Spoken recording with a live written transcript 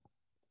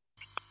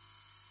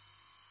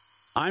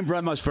I'm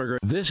Brett Musburger.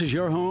 This is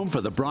your home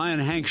for the Brian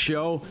Hanks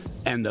Show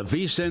and the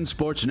VSiN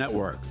Sports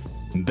Network.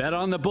 Bet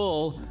on the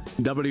Bull,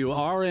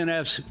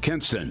 WRNF's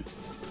Kinston.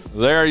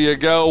 There you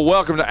go.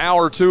 Welcome to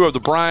Hour 2 of the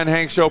Brian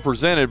Hanks Show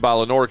presented by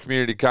Lenore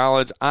Community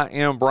College. I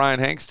am Brian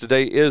Hanks.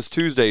 Today is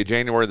Tuesday,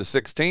 January the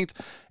 16th.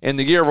 In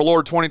the year of our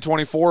Lord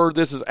 2024,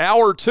 this is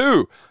Hour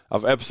 2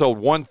 of episode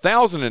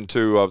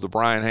 1002 of the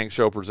Brian Hanks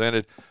Show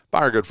presented by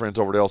our good friends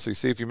over at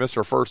LCC. If you missed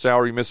our first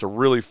hour, you missed a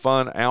really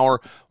fun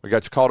hour. We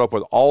got you caught up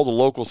with all the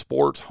local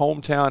sports,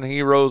 hometown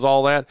heroes,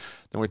 all that.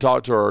 Then we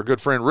talked to our good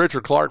friend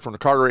Richard Clark from the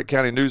Carteret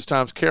County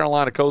News-Times,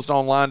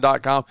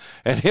 CarolinaCoastOnline.com,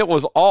 and it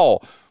was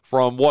all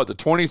from, the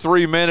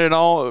 23-minute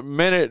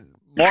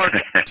mark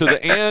to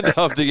the end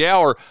of the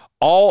hour,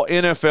 all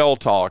NFL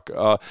talk.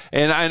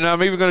 And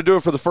I'm even going to do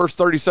it for the first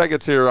 30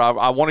 seconds here.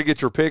 I want to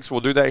get your picks.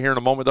 We'll do that here in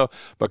a moment, though.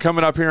 But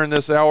coming up here in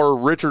this hour,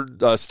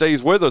 Richard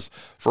stays with us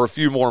for a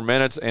few more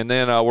minutes, and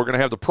then we're going to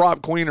have the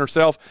prop queen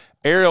herself,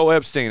 Ariel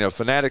Epstein of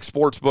Fanatics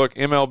Sportsbook,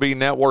 MLB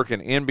Network,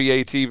 and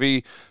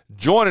NBATV,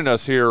 joining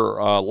us here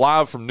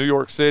live from New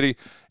York City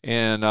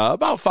in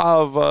about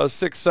 5,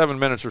 6, 7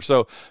 minutes or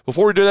so.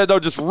 Before we do that, though,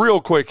 just real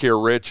quick here,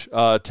 Rich.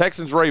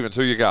 Texans, Ravens,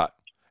 who you got?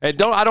 And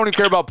I don't even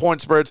care about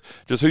point spreads,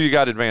 just who you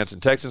got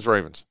advancing. Texans,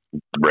 Ravens.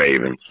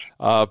 Ravens.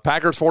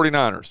 Packers,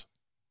 49ers.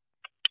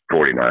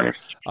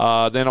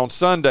 49ers. Then on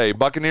Sunday,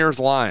 Buccaneers,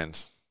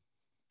 Lions.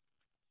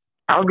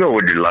 I'll go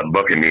with the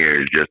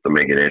Buccaneers just to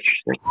make it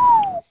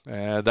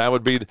interesting. That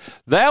would be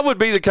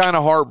the kind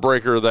of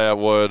heartbreaker that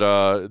would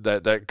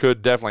that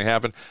could definitely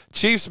happen.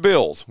 Chiefs,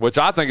 Bills, which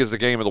I think is the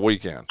game of the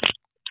weekend.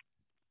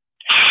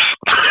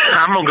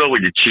 I'm gonna go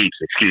with the Chiefs.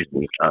 Excuse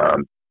me.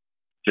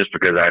 Just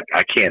because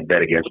I can't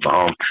bet against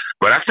Mahomes.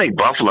 But I think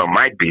Buffalo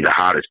might be the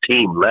hottest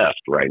team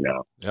left right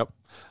now. Yep.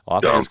 Well, I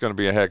think it's going to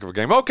be a heck of a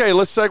game. Okay,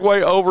 let's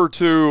segue over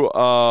to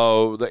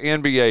the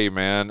NBA,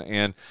 man.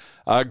 And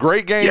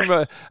great game.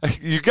 Yeah.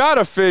 You got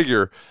to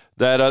figure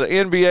that the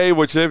NBA,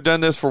 which they've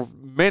done this for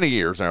many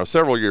years now,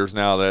 several years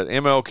now, that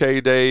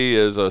MLK Day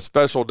is a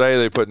special day.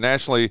 They put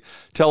nationally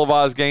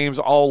televised games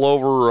all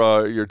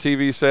over your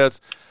TV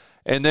sets.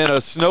 And then a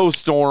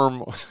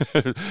snowstorm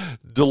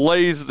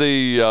delays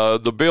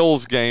the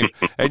Bills game.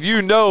 And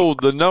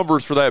the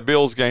numbers for that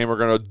Bills game are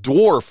going to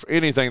dwarf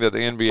anything that the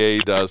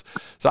NBA does.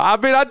 So, I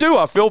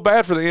feel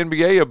bad for the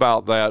NBA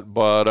about that,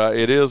 but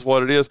it is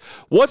what it is.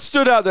 What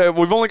stood out there?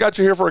 We've only got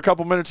you here for a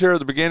couple minutes here at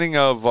the beginning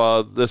of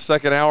the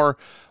second hour.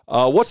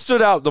 What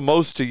stood out the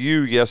most to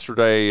you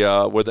yesterday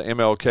with the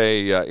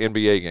MLK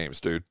NBA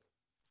games, dude?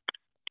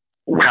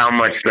 How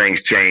much things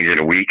change in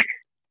a week.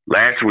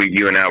 Last week,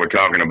 you and I were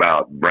talking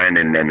about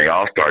Brandon and the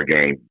All-Star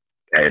game.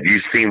 Have you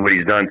seen what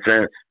he's done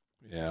since?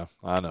 Yeah,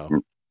 I know.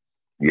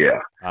 Yeah.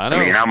 I know.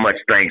 I mean, how much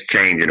things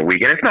change in a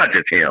week. And it's not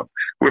just him.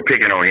 We're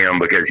picking on him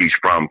because he's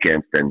from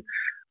Kinston.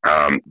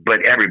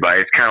 But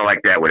everybody, it's kind of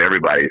like that with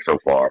everybody so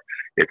far.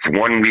 It's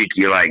 1 week,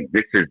 you're like,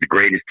 this is the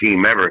greatest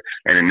team ever.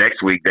 And the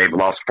next week, they've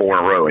lost 4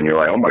 in a row. And you're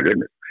like, oh, my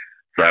goodness.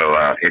 So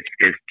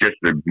it's just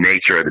the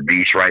nature of the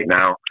beast right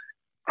now.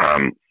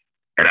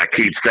 And I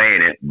keep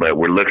saying it, but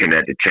we're looking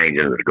at the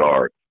changing of the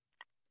guard.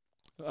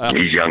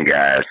 These young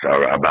guys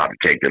are about to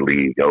take the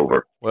league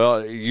over.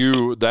 Well,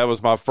 that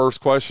was my first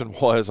question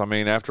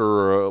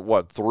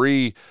after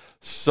 3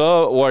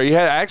 he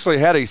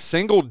had a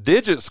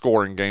single-digit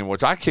scoring game,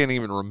 which I can't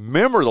even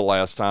remember the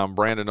last time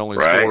Brandon only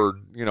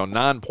scored,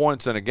 9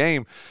 points in a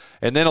game.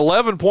 And then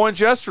 11 points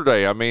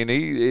yesterday. I mean,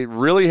 he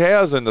really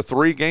has in the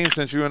 3 games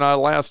since you and I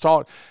last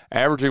talked,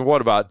 averaging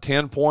about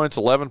 10 points,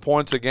 11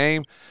 points a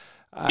game.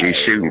 He's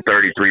shooting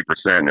 33%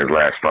 in his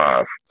last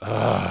 5.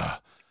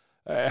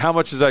 How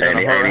much is that going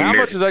to hurt? How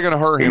much is that going to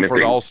hurt him for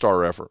the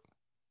All-Star effort?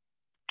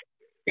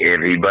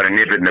 If he better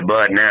nip it in the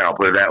bud now,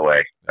 put it that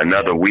way.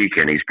 Another week,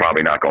 and he's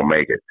probably not going to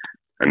make it.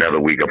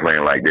 Another week of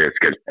playing like this.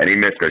 And he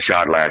missed a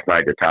shot last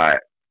night to tie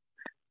it.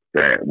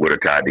 That would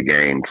have tied the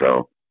game.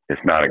 So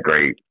it's not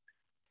great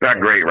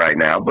right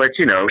now. But,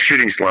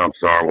 shooting slumps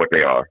are what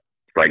they are.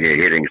 It's like a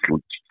hitting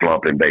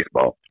slump in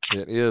baseball.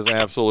 It is,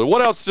 absolutely.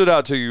 What else stood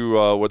out to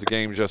you with the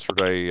games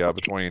yesterday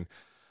between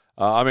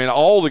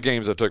all the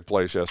games that took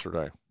place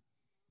yesterday?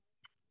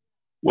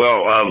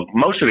 Well,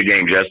 most of the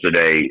games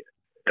yesterday,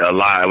 it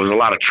was a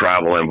lot of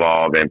travel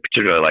involved, and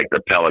particularly like the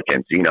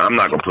Pelicans. I'm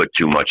not going to put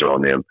too much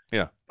on them.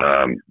 Yeah.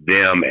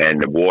 Them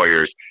and the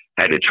Warriors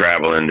had to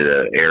travel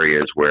into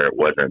areas where it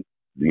wasn't,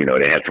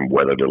 they had some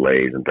weather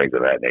delays and things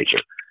of that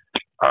nature.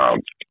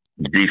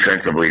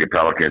 Defensively, the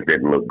Pelicans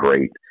didn't look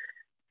great.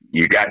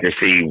 You got to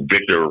see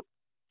Victor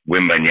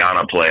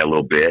Wembanyama play a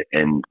little bit,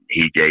 and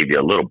he gave you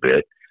a little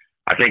bit.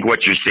 I think what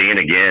you're seeing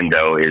again,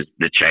 though, is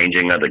the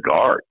changing of the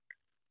guard.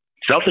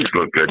 Celtics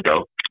look good,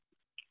 though.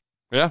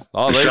 Yeah, the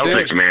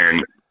Celtics,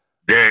 man,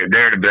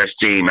 they're the best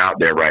team out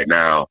there right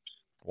now.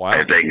 Wow.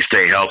 If they can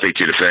stay healthy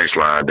to the finish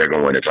line, they're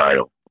going to win the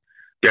title.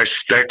 Their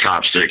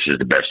top 6 is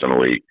the best in the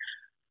league.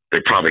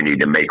 They probably need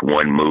to make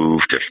one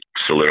move to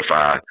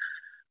solidify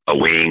a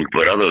wing,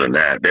 but other than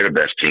that, they're the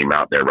best team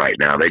out there right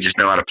now. They just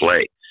know how to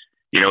play.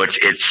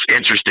 It's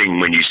interesting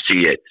when you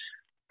see it,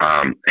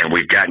 and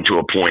we've gotten to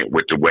a point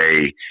with the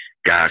way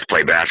guys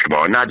play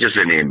basketball, and not just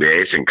in the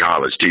NBA, it's in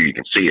college too, you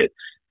can see it,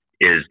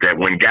 is that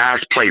when guys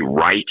play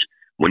right,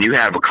 when you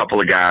have a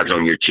couple of guys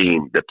on your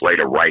team that play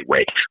the right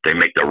way, they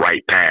make the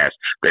right pass,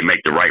 they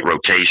make the right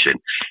rotation,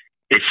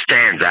 it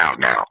stands out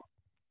now.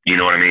 You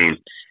know what I mean?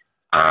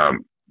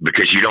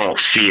 Because you don't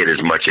see it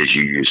as much as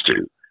you used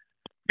to.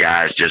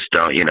 Guys just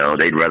don't,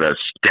 they'd rather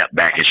step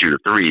back and shoot a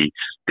three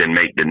than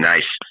make the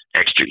nice,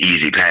 extra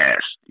easy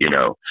pass,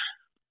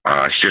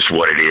 It's just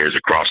what it is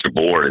across the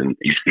board, and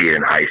you see it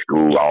in high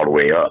school all the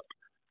way up.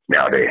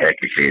 Nowadays, heck,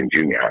 you see it in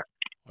junior high.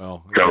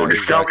 Well, so the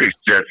Celtics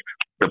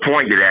the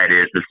point to that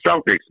is the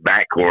Celtics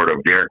backcourt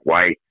of Derek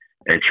White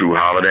and True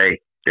Holiday,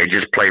 they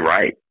just play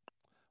right.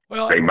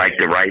 Well, they make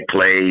the right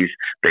plays.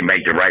 They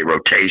make the right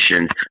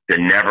rotations. They're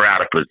never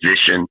out of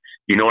position.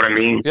 You know what I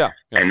mean? Yeah.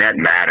 And that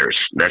matters.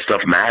 That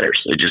stuff matters.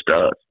 It just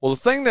does. Well, the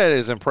thing that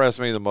has impressed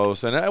me the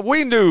most, and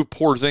we knew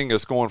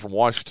Porzingis going from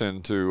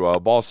Washington to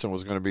Boston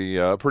was going to be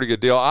a pretty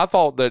good deal. I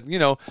thought that,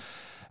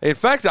 in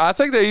fact, I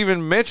think they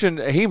even mentioned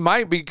he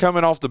might be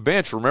coming off the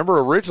bench. Remember,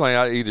 originally,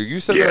 either you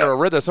said that or I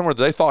read that somewhere,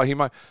 they thought he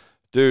might.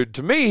 Dude,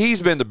 to me,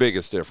 he's been the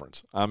biggest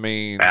difference. I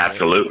mean,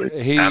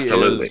 absolutely. He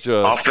is just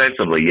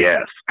offensively,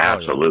 yes,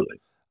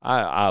 absolutely.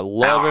 I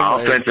love him.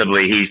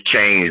 Offensively, he's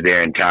changed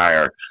their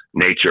entire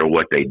nature of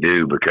what they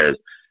do because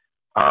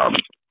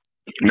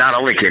not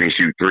only can he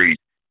shoot threes,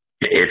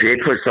 if they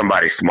put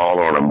somebody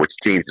smaller on him, which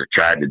teams have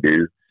tried to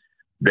do,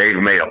 they've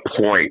made a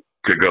point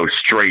to go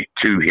straight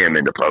to him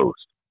in the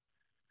post.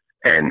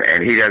 And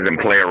he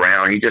doesn't play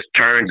around. He just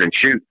turns and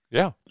shoots.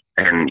 Yeah.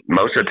 And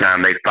most of the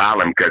time they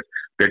foul him because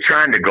they're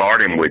trying to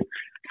guard him with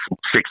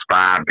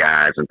 6'5"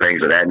 guys and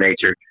things of that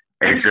nature,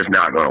 and it's just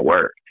not going to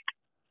work.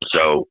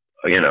 So,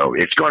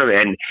 it's going to,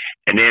 and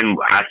then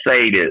I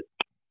say that,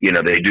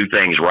 they do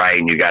things right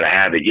and you got to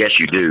have it. Yes,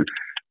 you do.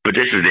 But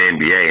this is the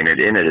NBA, and at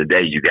the end of the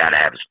day, you got to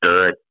have a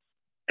stud,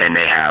 and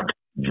they have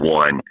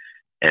one,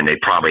 and they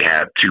probably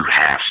have two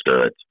half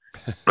studs.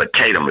 But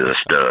Tatum is a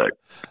stud.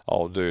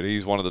 Oh, dude,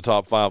 he's one of the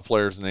top 5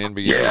 players in the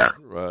NBA. Yeah,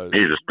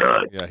 he's a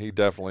stud. Yeah, he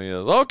definitely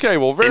is. Okay,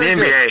 well, very in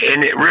good.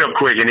 NBA, real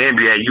quick, in the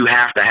NBA, you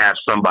have to have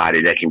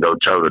somebody that can go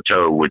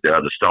toe-to-toe with the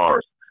other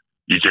stars.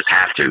 You just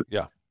have to.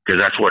 Yeah. Because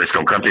that's what it's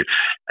going to come to.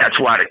 That's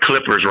why the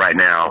Clippers right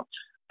now,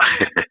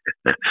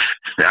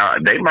 now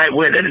they might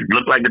win. They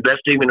look like the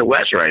best team in the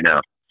West right now.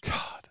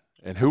 God.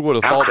 And who would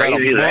have thought that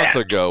a month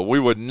ago? We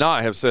would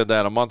not have said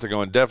that a month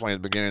ago, and definitely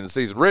at the beginning of the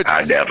season. Rich,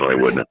 I definitely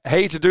wouldn't.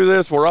 Hate to do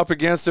this. We're up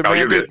against it, man.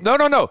 You're good.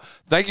 No.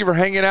 Thank you for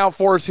hanging out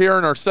for us here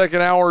in our second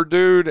hour,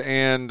 dude.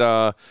 And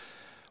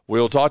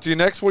we'll talk to you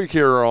next week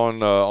here on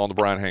the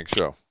Brian Hanks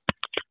Show.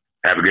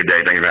 Have a good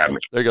day. Thank you for having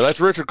me. There you go.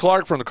 That's Richard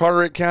Clark from the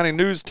Carteret County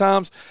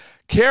News-Times,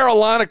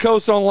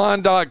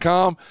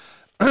 CarolinaCoastonline.com.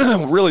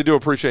 Really do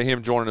appreciate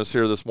him joining us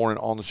here this morning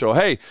on the show.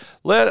 Hey,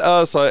 let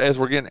us, as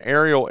we're getting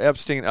Ariel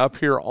Epstein up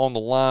here on the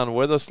line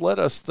with us, let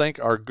us thank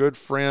our good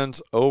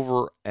friends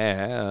over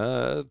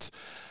at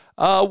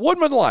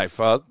Woodman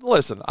Life.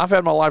 Listen, I've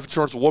had my life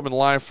insurance with Woodman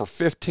Life for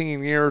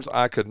 15 years.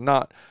 I could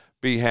not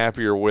be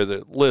happier with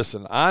it.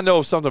 Listen, I know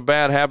if something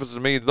bad happens to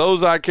me,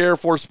 those I care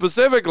for,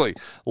 specifically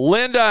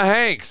Linda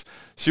Hanks,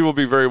 she will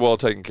be very well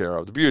taken care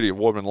of. The beauty of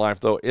Woodman Life,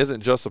 though,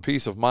 isn't just a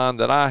peace of mind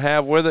that I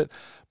have with it,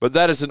 but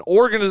that is an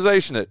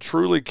organization that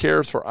truly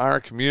cares for our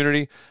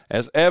community,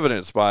 as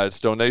evidenced by its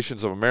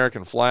donations of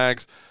American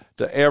flags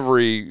to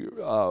every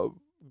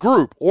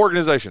group,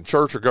 organization,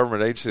 church, or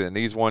government agency that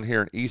needs one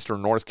here in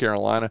eastern North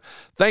Carolina.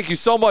 Thank you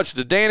so much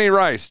to Danny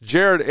Rice,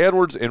 Jared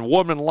Edwards, and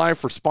Woodman Life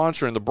for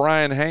sponsoring the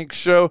Brian Hanks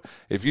Show.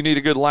 If you need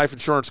a good life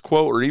insurance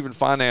quote or even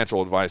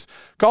financial advice,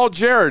 call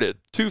Jared at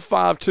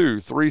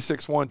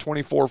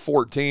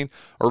 252-361-2414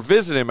 or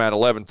visit him at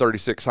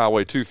 1136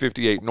 Highway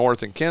 258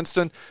 North in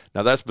Kinston.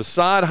 Now, that's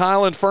beside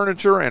Highland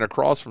Furniture and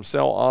across from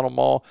Sell Auto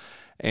Mall.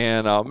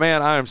 And,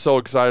 man, I am so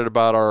excited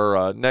about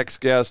our next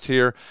guest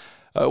here.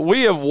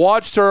 We have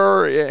watched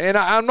her, and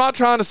I'm not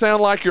trying to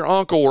sound like your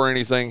uncle or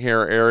anything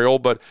here, Ariel,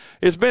 but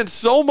it's been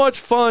so much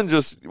fun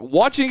just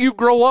watching you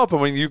grow up.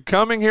 I mean, you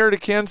coming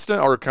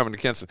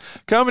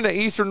to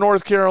eastern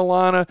North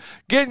Carolina,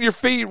 getting your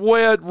feet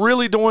wet,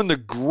 really doing the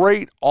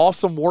great,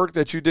 awesome work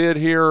that you did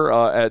here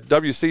at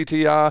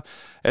WCTI,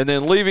 and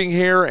then leaving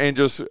here and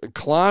just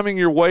climbing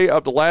your way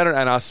up the ladder.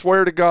 And I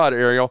swear to God,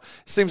 Ariel,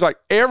 it seems like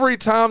every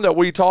time that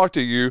we talk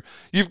to you,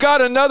 you've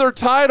got another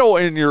title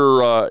in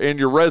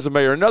your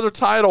resume or another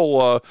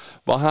title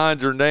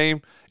behind your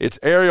name. It's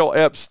Ariel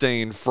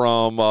Epstein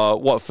from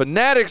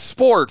Fanatics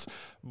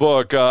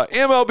Sportsbook,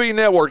 MLB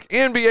Network,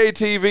 NBA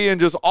TV, and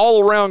just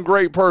all around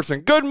great person.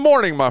 Good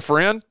morning, my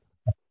friend.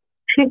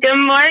 Good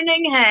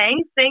morning,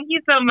 Hank. Thank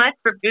you so much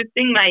for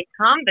boosting my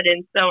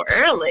confidence so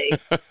early.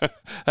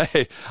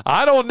 Hey,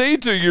 I don't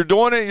need to. You're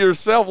doing it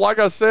yourself. Like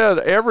I said,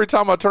 every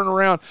time I turn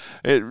around,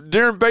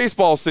 during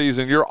baseball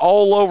season, you're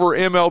all over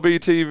MLB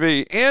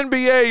TV.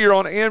 NBA, you're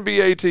on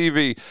NBA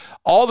TV.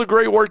 All the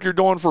great work you're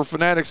doing for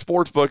Fanatics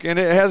Sportsbook, and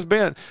it has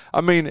been.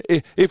 I mean,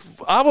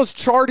 if I was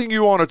charting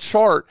you on a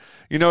chart,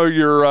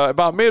 you're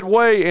about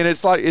midway, and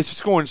it's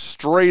just going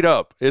straight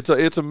up.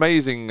 It's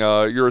amazing,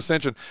 your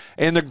ascension.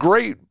 And the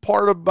great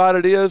part about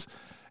it is,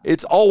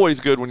 it's always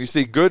good when you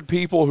see good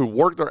people who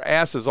work their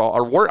asses off,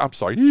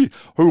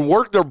 who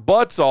work their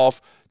butts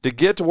off to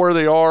get to where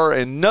they are,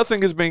 and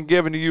nothing has been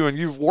given to you, and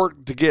you've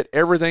worked to get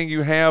everything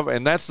you have,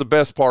 and that's the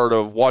best part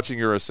of watching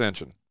your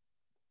ascension.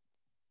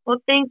 Well,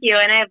 thank you.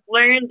 And I've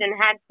learned and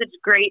had such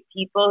great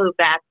people who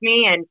back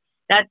me, and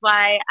that's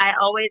why I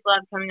always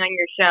love coming on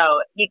your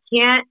show. You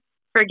can't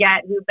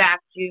forget who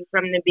backed you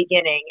from the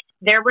beginning.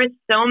 There were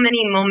so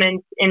many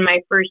moments in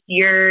my first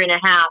year and a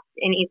half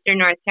in Eastern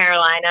North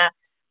Carolina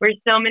where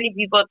so many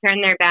people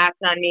turned their backs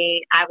on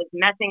me. I was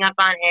messing up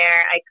on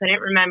air. I couldn't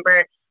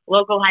remember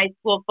local high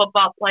school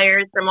football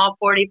players from all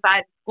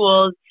 45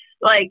 schools.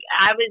 Like,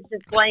 I was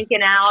just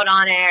blanking out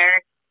on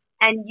air.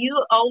 And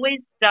you always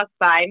stuck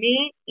by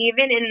me,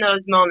 even in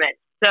those moments.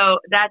 So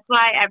that's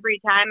why every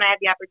time I have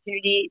the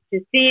opportunity to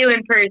see you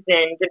in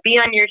person, to be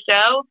on your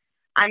show,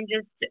 I'm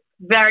just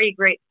very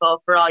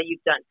grateful for all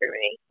you've done for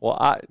me.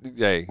 Well,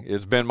 hey,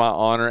 it's been my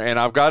honor. And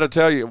I've got to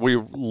tell you, we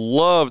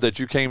love that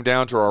you came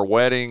down to our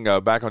wedding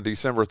back on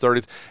December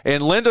 30th.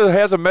 And Linda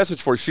has a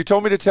message for you. She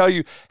told me to tell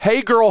you,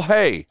 hey, girl,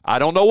 hey. I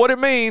don't know what it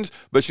means,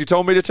 but she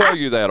told me to tell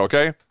you that,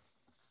 okay?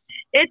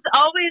 It's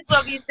always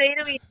what we say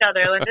to each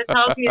other. Linda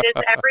tells me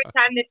this every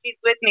time that she's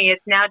with me.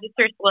 It's now just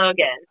her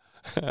slogan.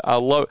 I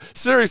love it.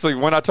 Seriously,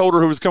 when I told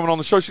her who was coming on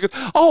the show, she goes,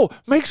 oh,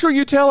 make sure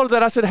you tell her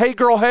that I said, hey,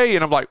 girl, hey.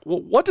 And I'm like,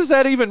 well, what does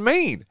that even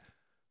mean?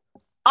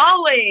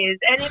 Always.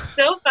 And it's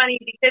so funny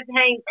because,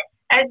 Hank,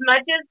 as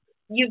much as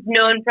you've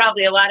known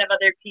probably a lot of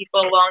other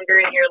people longer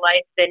in your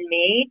life than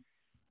me,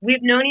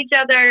 we've known each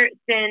other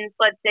since,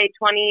 let's say,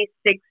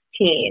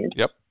 2016.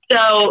 Yep.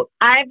 So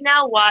I've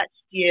now watched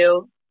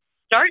you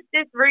start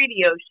this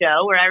radio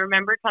show where I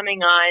remember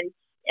coming on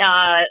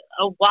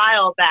a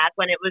while back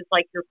when it was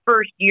like your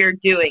first year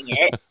doing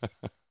it.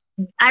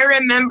 I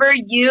remember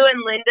you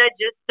and Linda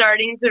just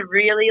starting to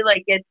really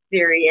like get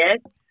serious.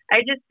 I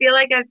just feel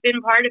like I've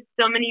been part of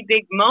so many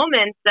big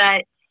moments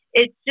that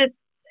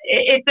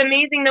it's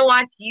amazing to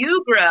watch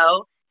you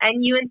grow,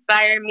 and you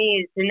inspire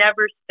me to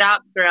never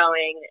stop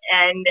growing.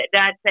 And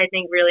that's, I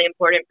think, really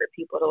important for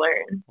people to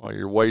learn. Well,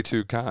 you're way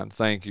too kind.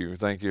 Thank you.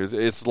 Thank you.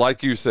 It's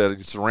like you said,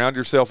 you surround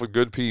yourself with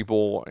good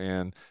people,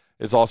 and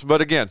it's awesome.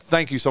 But again,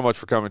 thank you so much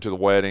for coming to the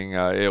wedding.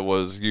 It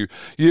was you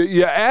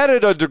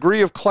added a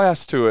degree of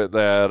class to it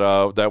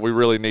that we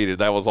really needed.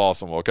 That was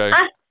awesome. Okay.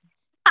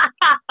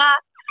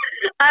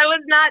 I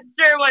was not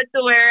sure what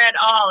to wear at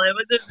all. It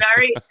was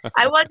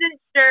I wasn't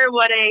sure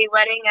what a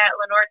wedding at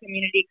Lenore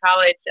Community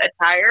College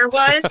attire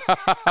was.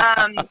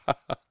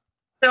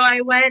 So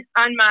I went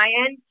on my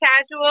end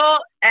casual,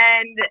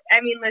 and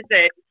I mean,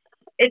 listen,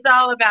 it's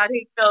all about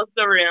who fills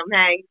the room,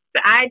 Hank.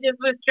 I just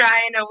was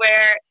trying to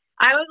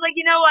I was like,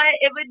 you know what?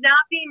 It would not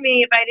be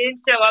me if I didn't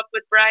show up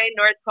with Brian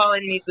North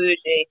calling me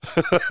bougie.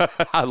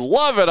 I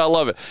love it. I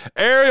love it.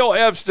 Ariel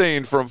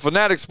Epstein from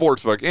Fanatics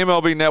Sportsbook,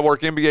 MLB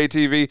Network, NBA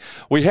TV.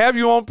 We have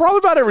you on probably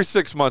about every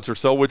 6 months or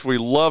so, which we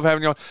love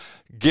having you on.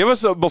 Give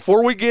us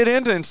before we get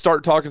into and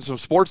start talking some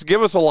sports,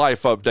 give us a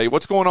life update.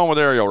 What's going on with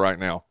Ariel right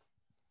now?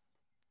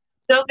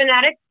 So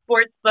Fanatics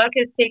Sportsbook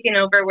has taken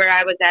over where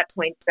I was at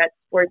PointsBet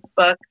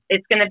Sportsbook.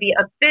 It's going to be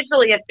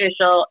officially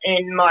official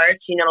in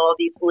March, all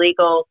these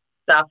legal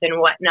stuff and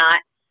whatnot.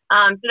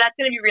 So that's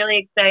going to be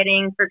really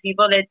exciting for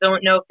people that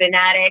don't know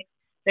Fanatics.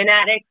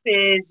 Fanatics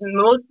is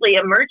mostly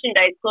a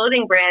merchandise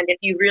clothing brand. If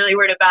you really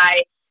were to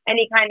buy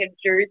any kind of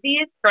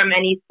jerseys from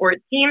any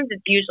sports teams,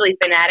 it's usually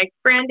Fanatics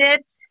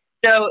branded.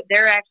 So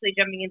they're actually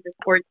jumping into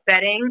sports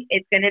betting.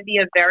 It's going to be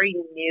a very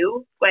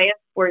new way of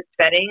sports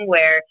betting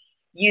where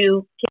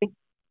you can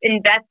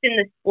invest in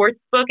the sports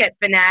book at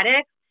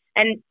Fanatics,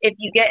 and if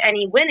you get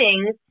any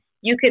winnings,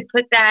 you could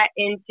put that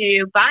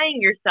into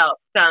buying yourself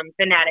some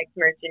Fanatics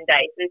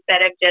merchandise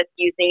instead of just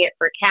using it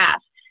for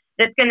cash.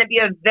 That's going to be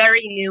a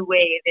very new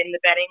wave in the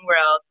betting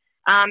world.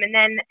 And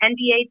then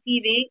NBA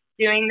TV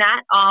doing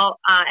that all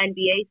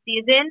NBA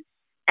season.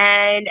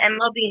 And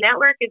MLB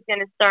Network is going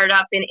to start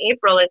up in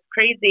April. It's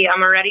crazy.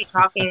 I'm already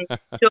talking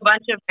to a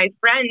bunch of my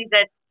friends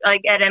at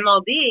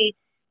MLB.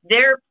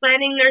 They're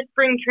planning their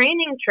spring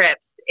training trips.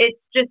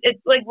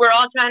 It's like we're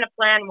all trying to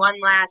plan one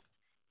last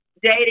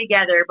day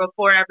together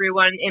before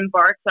everyone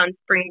embarks on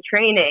spring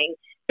training.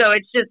 So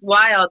it's just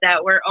wild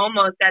that we're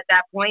almost at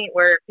that point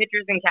where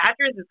pitchers and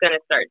catchers is going to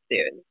start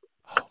soon.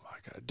 Oh my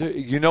God. Dude,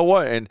 you know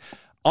what? And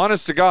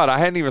honest to God, I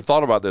hadn't even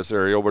thought about this,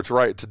 Ariel, but you're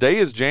right. Today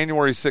is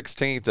January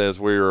 16th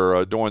as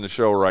we're doing the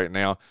show right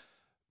now.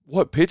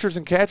 What, pitchers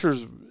and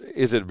catchers,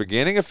 is it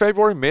beginning of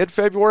February,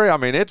 mid-February? I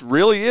mean, it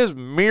really is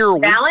mere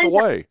weeks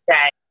away.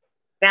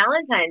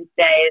 Valentine's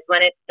Day is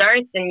when it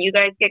starts, and you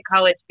guys get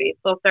college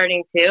baseball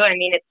starting too. I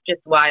mean, it's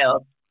just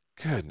wild.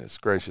 Goodness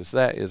gracious,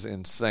 that is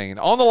insane.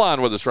 On the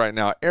line with us right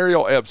now,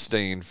 Ariel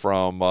Epstein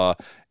from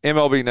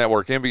MLB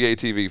Network, NBA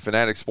TV,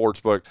 Fanatics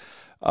Sportsbook.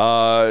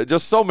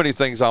 Just so many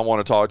things I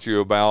want to talk to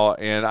you about,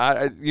 and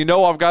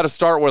I've got to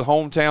start with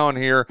hometown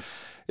here.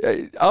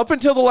 up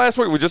until the last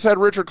week, we just had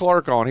Richard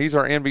Clark on. He's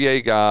our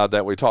NBA guy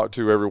that we talk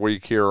to every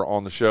week here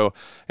on the show.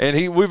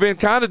 And we've been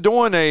kind of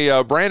doing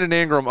a Brandon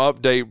Ingram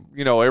update,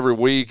 every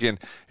week. And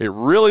it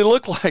really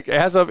looked like,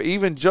 as of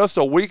even just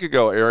a week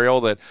ago, Ariel,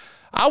 that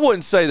I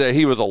wouldn't say that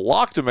he was a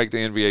lock to make the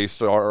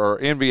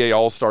NBA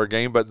All-Star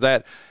game, but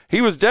that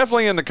he was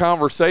definitely in the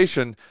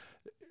conversation.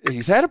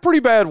 He's had a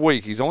pretty bad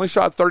week. He's only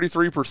shot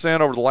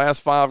 33% over the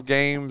last 5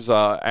 games,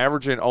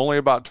 averaging only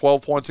about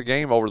 12 points a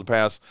game over the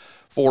past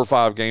 4 or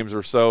 5 games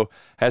or so.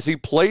 Has he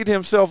played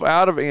himself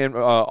out of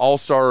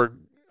All-Star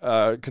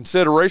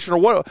consideration,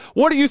 or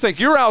what do you think?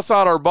 You're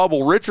outside our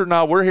bubble. Richard and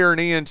I, we're here in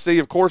ENC.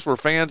 Of course, we're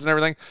fans and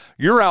everything.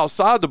 You're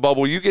outside the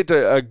bubble. You get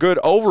a good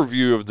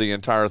overview of the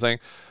entire thing.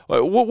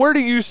 Where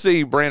do you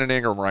see Brandon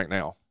Ingram right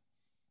now?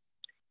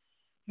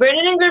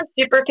 Brandon Ingram's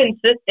super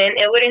consistent.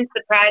 It wouldn't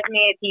surprise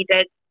me if he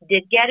did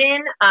get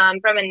in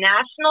from a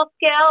national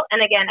scale.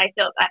 And again, I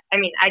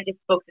just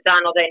spoke to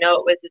Donald. I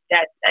know it was his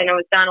dad. I know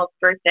it was Donald's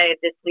birthday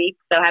this week,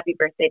 so happy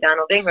birthday,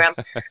 Donald Ingram.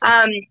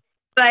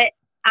 But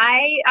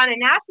on a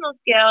national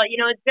scale,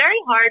 it's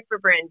very hard for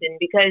Brandon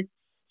because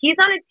he's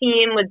on a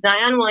team with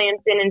Zion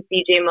Williamson and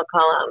CJ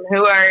McCollum,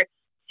 who are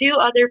 2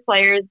 other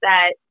players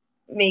that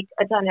make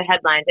a ton of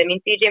headlines. I mean,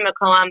 CJ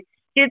McCollum.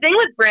 The thing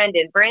with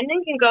Brandon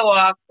can go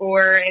off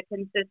for a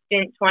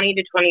consistent 20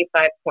 to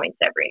 25 points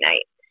every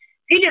night.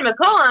 CJ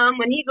McCollum,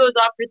 when he goes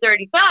off for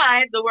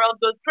 35, the world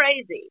goes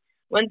crazy.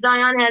 When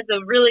Zion has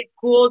a really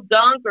cool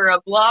dunk or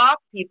a block,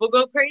 people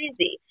go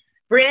crazy.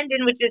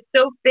 Brandon, which is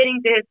so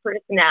fitting to his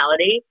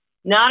personality,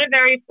 not a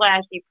very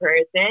flashy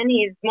person.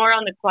 He's more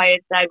on the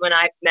quiet side when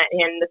I've met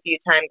him the few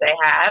times I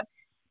have.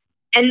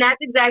 And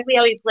that's exactly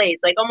how he plays,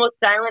 like almost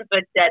silent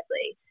but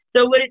deadly.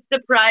 So would it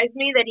surprise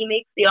me that he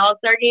makes the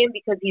All-Star game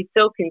because he's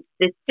so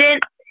consistent?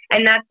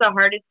 And that's the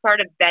hardest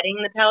part of betting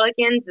the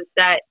Pelicans, is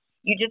that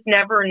you just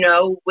never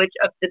know which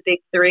of the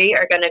big 3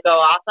 are going to go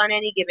off on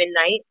any given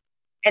night.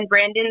 And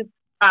Brandon's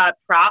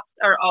props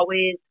are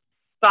always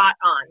spot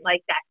on,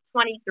 like that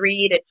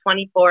 23 to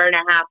 24 and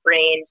a half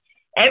range.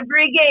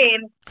 Every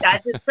game,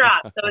 that's his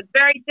prop. So it's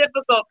very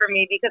difficult for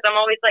me because I'm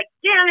always like,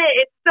 damn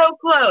it, it's so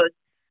close.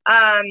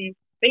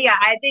 But yeah,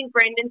 I think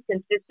Brandon's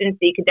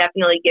consistency could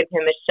definitely give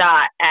him a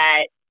shot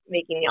at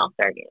making the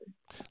All-Star game.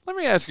 Let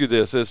me ask you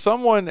this. As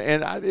someone,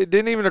 and it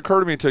didn't even occur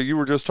to me until you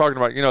were just talking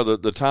about,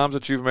 the times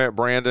that you've met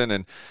Brandon.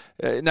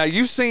 And now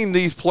you've seen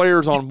these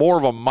players on more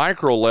of a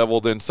micro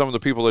level than some of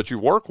the people that you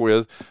work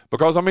with,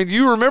 because,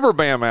 you remember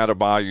Bam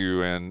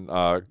Adebayo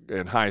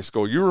in high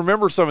school. You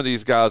remember some of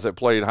these guys that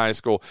played high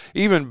school,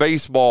 even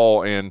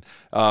baseball, and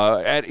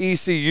at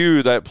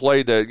ECU that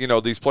played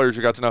these players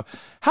you got to know.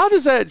 How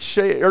does that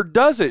shade, or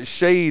does it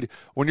shade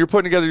when you're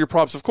putting together your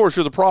props? Of course,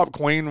 you're the prop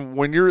queen.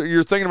 When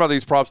you're thinking about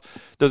these props,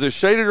 does it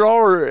shade it at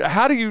all? Or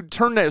how do you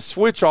turn that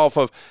switch off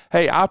of,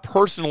 hey, I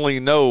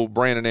personally know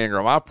Brandon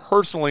Ingram, I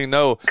personally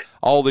know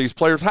all these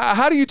players?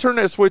 How do you turn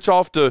that switch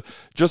off to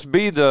just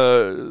be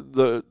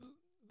the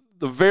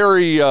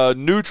very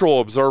neutral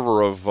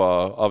observer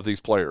of these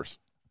players?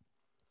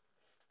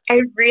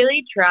 I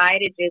really try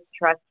to just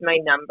trust my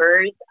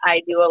numbers.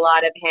 I do a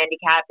lot of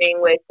handicapping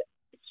with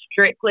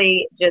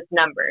strictly just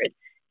numbers.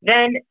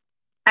 Then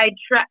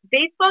baseball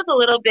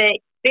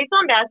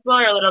and basketball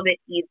are a little bit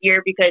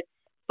easier because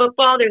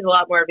football, there's a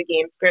lot more of a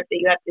game script that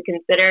you have to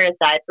consider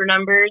aside for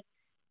numbers.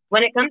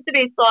 When it comes to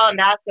baseball and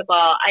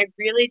basketball, I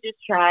really just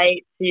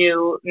try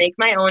to make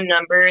my own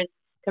numbers,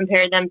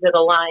 compare them to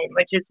the line,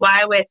 which is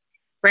why with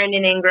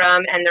Brandon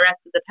Ingram and the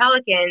rest of the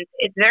Pelicans,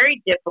 it's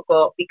very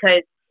difficult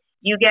because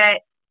you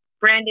get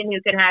Brandon who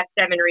could have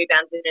 7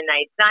 rebounds in a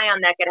night, Zion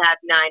that could have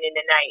 9 in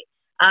a night.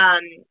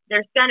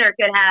 Their center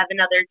could have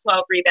another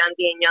 12 rebound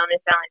game,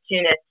 Jonas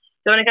Valanciunas.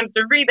 So when it comes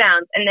to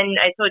rebounds, and then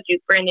I told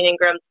you Brandon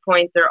Ingram's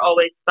points are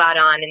always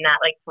spot on in that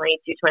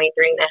 22, 23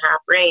 and a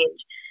half range.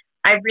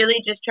 I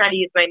really just try to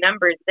use my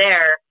numbers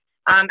there.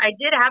 I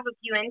did have a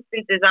few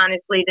instances,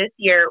 honestly, this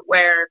year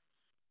where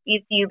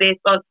ECU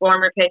baseball's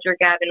former pitcher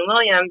Gavin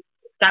Williams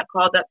got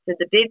called up to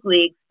the big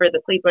leagues for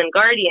the Cleveland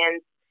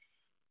Guardians.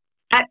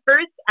 At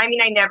first, I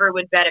never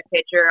would bet a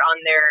pitcher on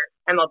their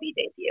MLB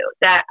debut.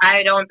 That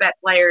I don't bet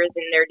players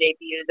in their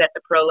debuts at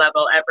the pro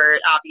level ever.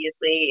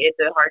 Obviously,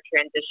 it's a hard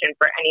transition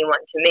for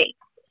anyone to make.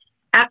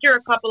 After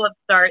a couple of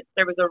starts,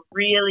 there was a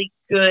really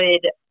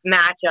good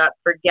matchup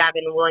for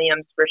Gavin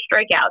Williams for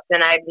strikeouts,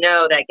 and I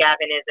know that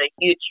Gavin is a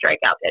huge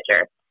strikeout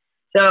pitcher.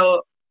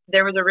 So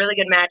there was a really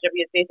good matchup.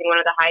 He was facing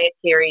one of the highest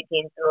carry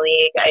teams in the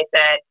league. I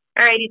said,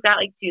 all right, he's got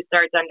 2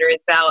 starts under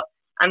his belt.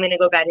 I'm going to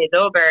go bet his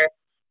over.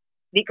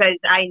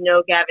 Because I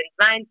know Gavin's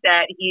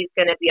mindset, he's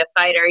going to be a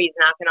fighter. He's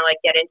not going to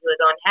get into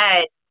his own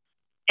head.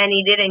 And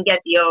he didn't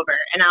get the over.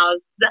 And I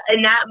was,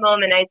 in that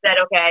moment, I said,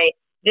 okay,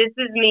 this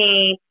is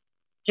me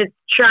just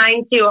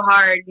trying too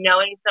hard,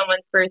 knowing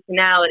someone's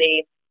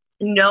personality,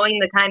 knowing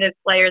the kind of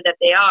player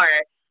that they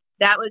are.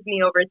 That was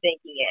me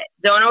overthinking it.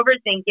 Don't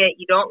overthink it.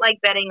 You don't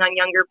like betting on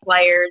younger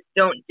players.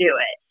 Don't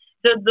do it.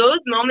 So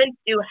those moments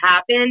do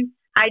happen.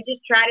 I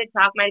just try to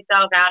talk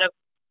myself out of,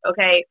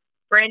 okay,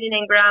 Brandon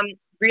Ingram,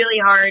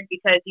 really hard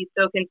because he's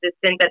so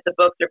consistent that the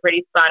books are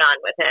pretty spot on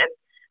with him.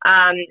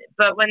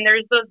 But when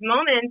there's those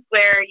moments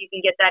where you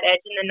can get that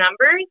edge in the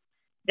numbers,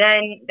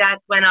 then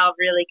that's when I'll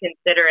really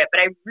consider it.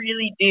 But I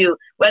really do,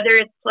 whether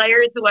it's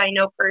players who I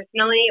know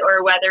personally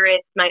or whether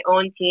it's my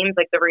own teams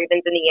like the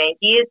Ravens and the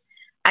Yankees,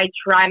 I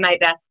try my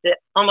best to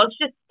almost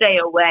just stay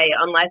away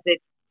unless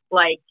it's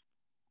like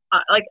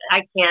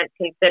I can't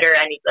consider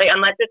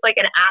unless it's like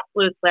an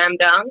absolute slam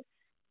dunk,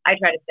 I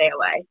try to stay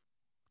away.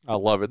 I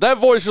love it. That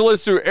voice you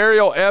listen to,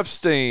 Ariel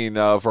Epstein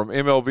from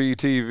MLB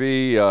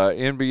TV,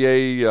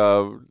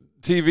 NBA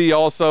TV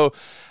also.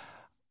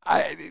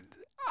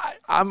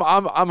 I'm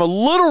a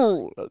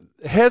little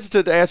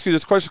hesitant to ask you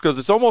this question because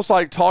it's almost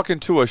like talking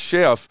to a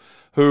chef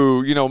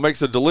who,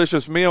 makes a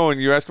delicious meal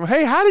and you ask them,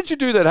 hey, how did you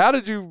do that? How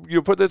did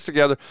you put this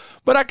together?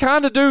 But I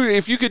kind of do.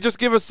 If you could just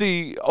give us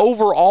the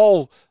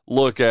overall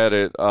look at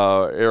it,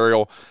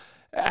 Ariel,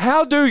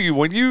 how do you,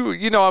 when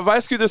I've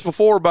asked you this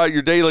before about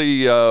your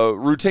daily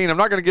routine. I'm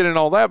not going to get into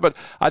all that, but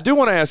I do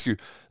want to ask you,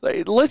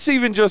 let's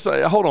even just,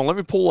 hold on, let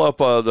me pull up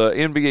the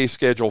NBA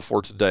schedule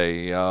for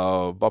today.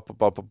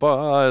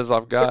 As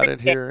I've got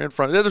it here in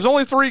front. There's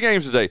only 3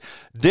 games today.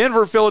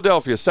 Denver,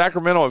 Philadelphia,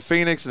 Sacramento at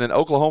Phoenix, and then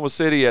Oklahoma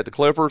City at the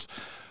Clippers.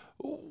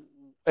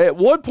 At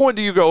what point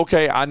do you go,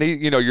 okay, I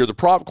need, you're the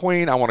prop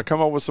queen, I want to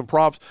come up with some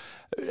props.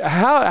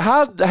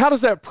 How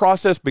does that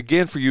process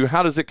begin for you?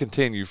 How does it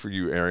continue for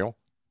you, Ariel?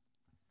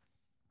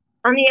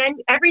 On the end,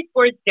 every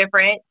sport's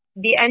different.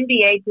 The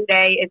NBA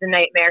today is a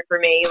nightmare for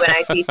me. When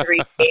I see 3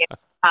 games,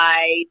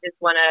 I just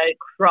want to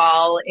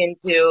crawl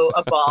into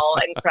a ball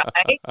and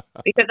cry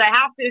because I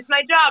have to. It's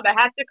my job. I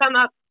have to come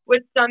up with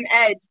some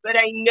edge. But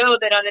I know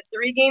that on a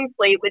 3-game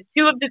slate with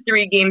 2 of the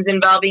 3 games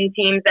involving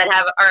teams that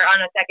are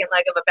on a second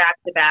leg of a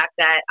back-to-back,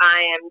 that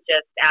I am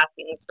just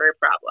asking for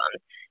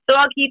problems. So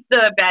I'll keep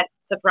the bet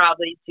to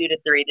probably 2 to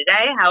 3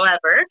 today.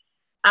 However,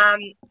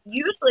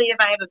 usually if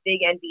I have a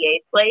big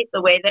NBA slate,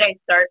 the way that I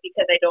start,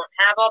 because I don't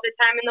have all the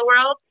time in the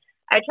world,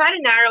 I try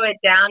to narrow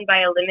it down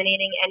by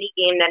eliminating any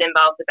game that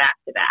involves a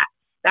back-to-back.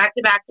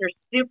 Back-to-backs are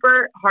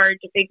super hard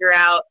to figure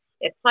out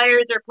if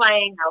players are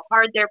playing, how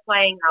hard they're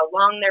playing, how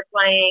long they're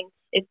playing,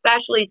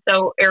 especially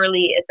so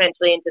early,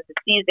 essentially, into the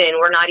season.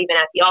 We're not even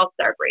at the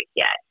All-Star break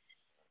yet.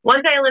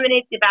 Once I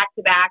eliminate the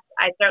back-to-backs,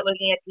 I start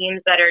looking at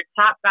teams that are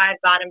top 5,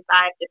 bottom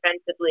 5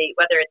 defensively,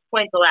 whether it's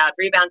points allowed,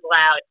 rebounds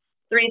allowed,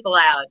 threes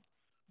allowed.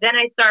 Then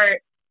I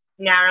start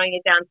narrowing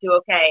it down to,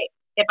 okay,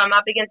 if I'm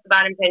up against the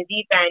bottom 10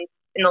 defense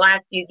in the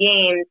last few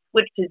games,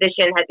 which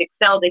position has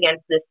excelled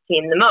against this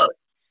team the most?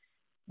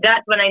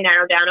 That's when I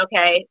narrow down,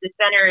 okay, the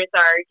centers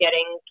are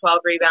getting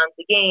 12 rebounds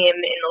a game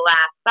in the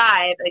last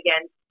 5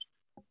 against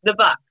the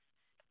Bucks.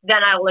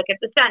 Then I'll look at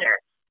the center.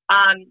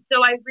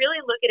 So I really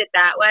look at it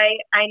that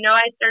way. I know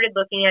I started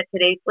looking at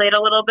today's slate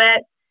a little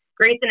bit.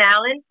 Grayson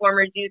Allen,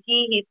 former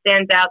Dookie, he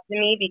stands out to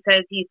me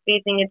because he's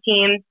facing a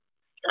team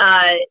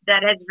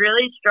that has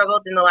really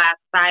struggled in the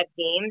last 5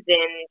 games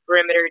in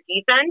perimeter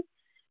defense.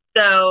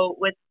 So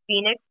with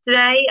Phoenix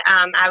today,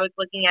 I was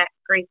looking at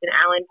Grayson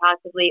Allen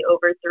possibly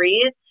over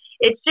 3s.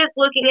 It's just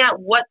looking at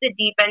what the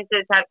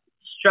defenses have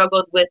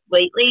struggled with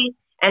lately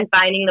and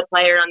finding the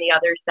player on the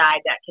other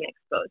side that can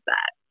expose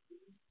that.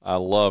 I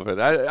love it.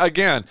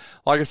 Again,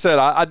 like I said,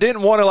 I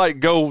didn't want to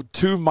go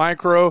too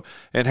micro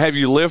and have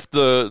you lift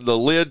the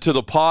lid to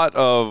the pot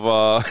of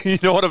you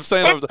know what I'm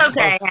saying, of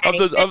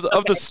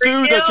the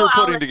stew that you're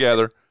putting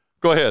together.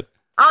 Go ahead.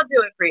 I'll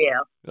do it for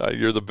you.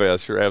 You're the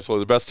best. You're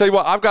absolutely the best. Tell you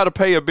what, I've got to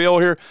pay a bill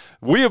here.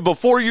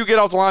 Before you get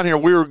off the line here,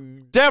 we're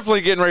definitely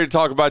getting ready to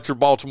talk about your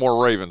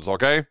Baltimore Ravens.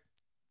 Okay.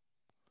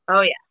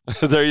 Oh, yeah.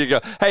 There you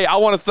go. Hey, I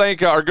want to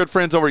thank our good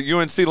friends over at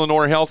UNC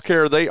Lenore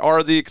Healthcare. They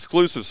are the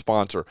exclusive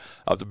sponsor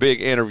of the big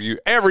interview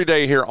every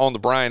day here on the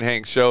Brian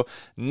Hanks Show.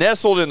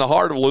 Nestled in the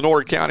heart of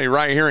Lenore County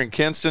right here in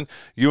Kinston,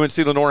 UNC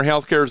Lenore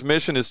Healthcare's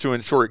mission is to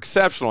ensure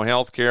exceptional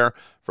health care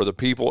for the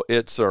people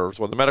it serves.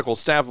 With a medical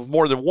staff of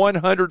more than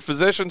 100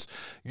 physicians,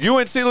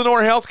 UNC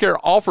Lenore Healthcare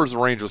offers a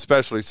range of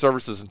specialty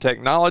services and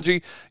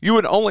technology you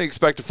would only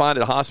expect to find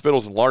at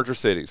hospitals in larger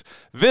cities.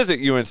 Visit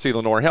UNC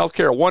Lenore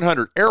Healthcare,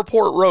 100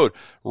 Airport Road,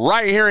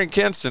 right here in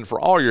Kinston for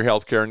all your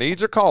healthcare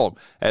needs, or call them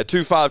at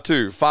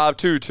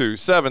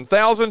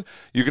 252-522-7000.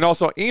 You can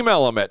also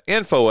email them at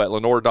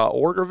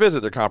info@lenore.org or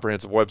visit their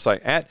comprehensive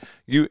website at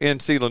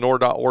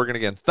unclenore.org. And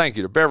again, thank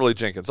you to Beverly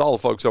Jenkins, all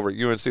the folks over at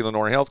UNC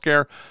Lenore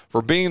Healthcare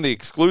for being the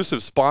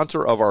exclusive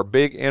sponsor of our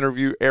big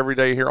interview every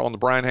day here on the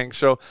Brian Hanks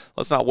Show.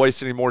 Let's not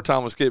waste any more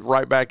time. Let's get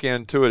right back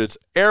into it. It's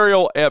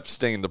Ariel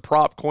Epstein, the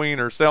prop queen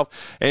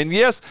herself. And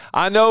yes,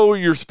 I know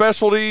your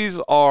specialties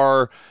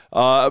are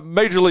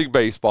Major League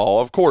Baseball,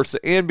 of course, the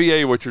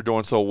NBA, which you're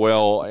doing so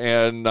well,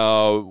 and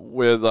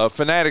with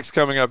Fanatics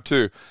coming up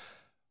too.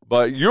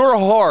 But your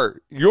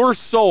heart, your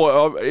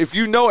soul, if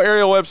you know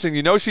Ariel Epstein,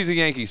 you know she's a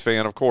Yankees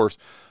fan, of course.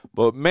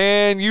 But,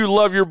 man, you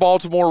love your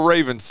Baltimore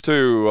Ravens,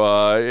 too.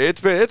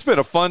 It's been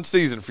a fun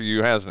season for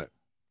you, hasn't it?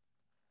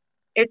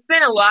 It's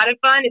been a lot of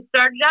fun. It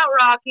started out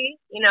rocky,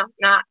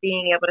 not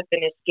being able to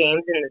finish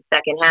games in the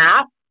second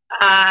half.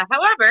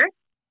 However,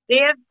 they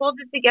have pulled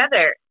it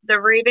together.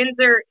 The Ravens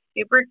are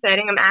super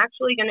exciting. I'm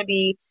actually going to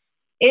be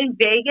in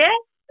Vegas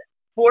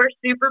for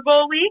Super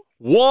Bowl week.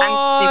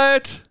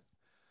 What?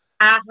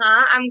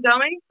 I'm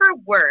going for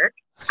work.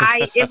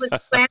 It was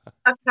planned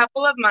a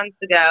couple of months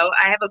ago.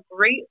 I have a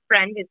great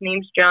friend. His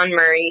name's John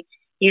Murray.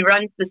 He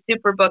runs the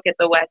Superbook at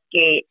the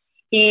Westgate.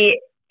 He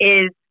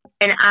is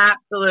an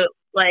absolute,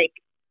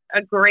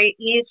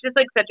 he's just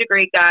such a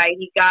great guy.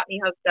 He got me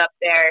hooked up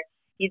there.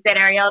 He said,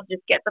 Ariel,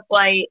 just get the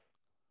flight.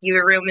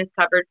 Your room is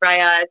covered by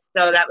us.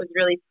 So that was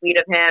really sweet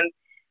of him.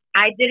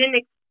 I didn't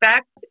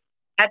expect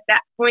at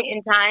that point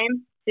in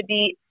time to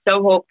be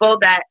so hopeful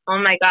that, oh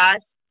my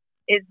gosh,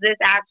 is this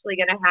actually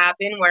going to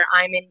happen where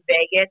I'm in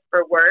Vegas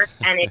for work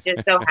and it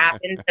just so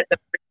happens that the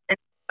person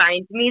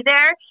finds me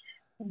there?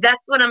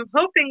 That's what I'm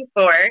hoping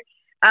for.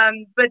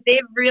 But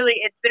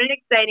it's been an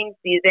exciting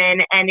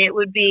season, and it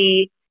would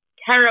be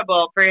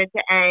terrible for it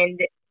to end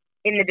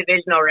in the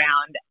divisional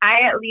round.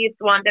 I at least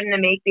want them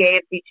to make the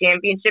AFC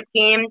Championship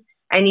game.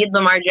 I need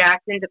Lamar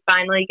Jackson to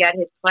finally get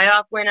his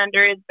playoff win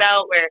under his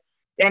belt, where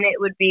then it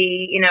would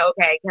be,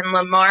 okay, can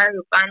Lamar,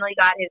 who finally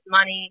got his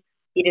money,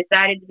 he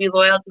decided to be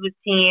loyal to his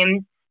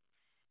team,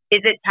 is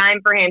it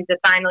time for him to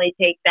finally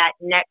take that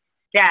next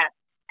step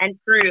and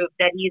prove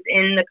that he's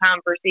in the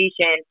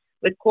conversation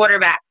with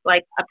quarterbacks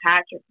like a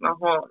Patrick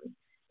Mahomes?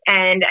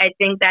 And I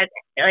think that's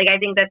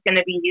going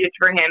to be huge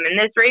for him. And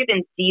this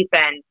Ravens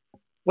defense,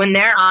 when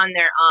they're on,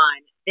 they're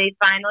on. They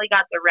finally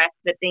got the rest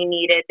that they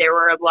needed. There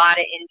were a lot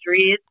of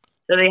injuries,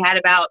 so they had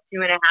about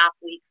 2.5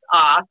 weeks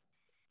off.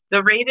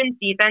 The Ravens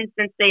defense,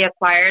 since they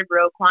acquired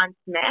Roquan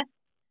Smith,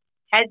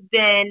 has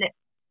been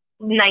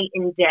night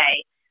and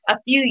day. A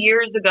few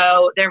years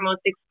ago, their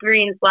most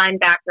experienced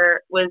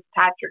linebacker was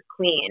Patrick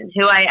Queen,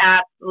 who I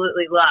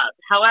absolutely loved.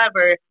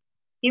 However,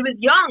 he was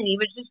young. He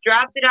was just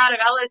drafted out of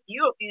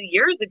LSU a few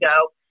years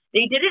ago.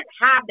 They didn't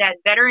have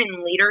that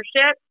veteran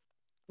leadership.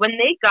 When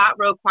they got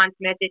Roquan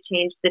Smith, it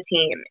changed the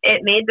team.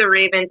 It made the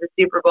Ravens a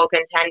Super Bowl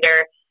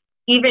contender,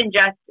 even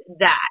just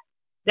that.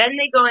 Then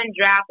they go and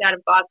draft out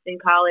of Boston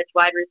College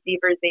wide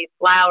receiver Zay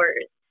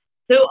Flowers,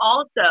 who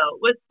also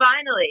was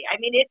finally,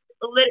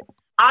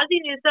 Ozzie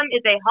Newsome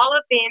is a Hall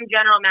of Fame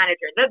general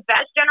manager. The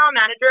best general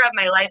manager of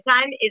my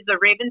lifetime is the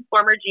Ravens'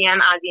 former GM,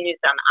 Ozzie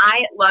Newsome.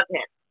 I love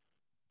him.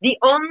 The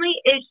only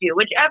issue,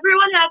 which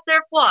everyone has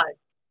their flaws,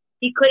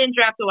 he couldn't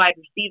draft a wide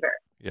receiver.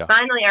 Yeah.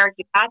 Finally, Eric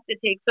DeCosta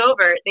takes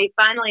over. They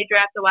finally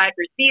draft a wide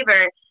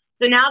receiver.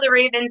 So now the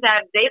Ravens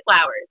have Zay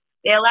Flowers.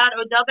 They allowed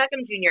Odell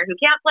Beckham Jr., who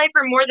can't play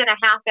for more than a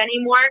half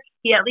anymore.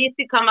 He at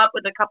least could come up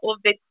with a couple of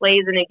big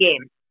plays in a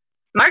game.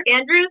 Mark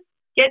Andrews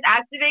gets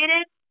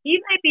activated. He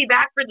might be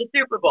back for the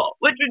Super Bowl,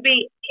 which would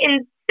be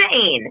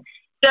insane.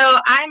 So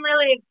I'm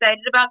really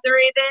excited about the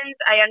Ravens.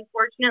 I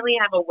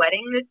unfortunately have a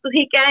wedding this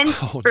weekend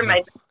for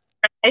my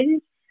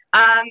friend.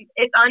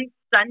 It's on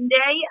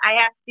Sunday.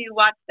 I have to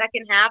watch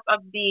second half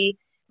of the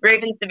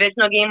Ravens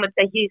divisional game with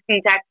the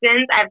Houston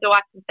Texans. I have to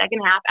watch the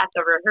second half at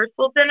the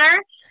rehearsal dinner.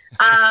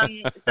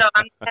 So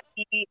I'm going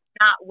to be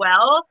not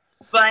well,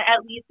 but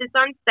at least it's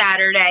on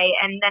Saturday.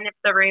 And then if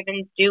the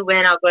Ravens do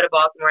win, I'll go to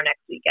Baltimore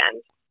next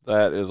weekend.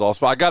 That is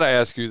awesome. I got to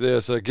ask you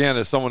this, again,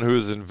 as someone who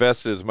is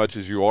invested as much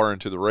as you are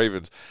into the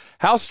Ravens,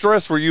 how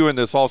stressed were you in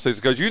this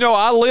offseason? Because,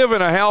 I live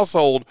in a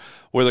household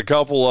with a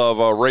couple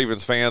of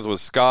Ravens fans,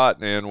 with Scott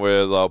and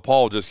with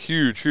Paul, just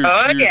huge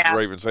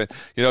Ravens fans.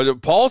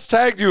 Paul's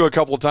tagged you a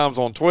couple of times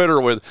on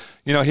Twitter with,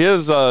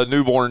 his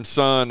newborn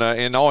son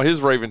and all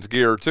his Ravens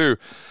gear, too.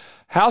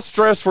 How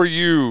stressed were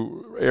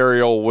you,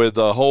 Ariel, with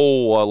the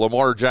whole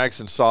Lamar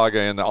Jackson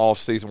saga in the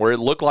offseason, where it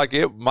looked like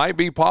it might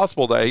be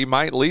possible that he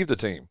might leave the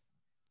team?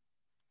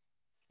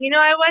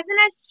 I wasn't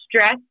as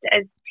stressed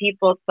as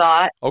people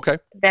thought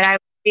that I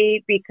would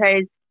be,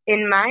 because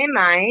in my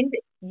mind,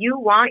 you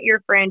want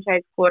your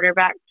franchise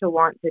quarterback to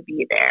want to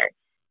be there.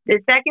 The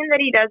second that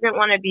he doesn't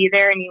want to be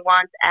there and he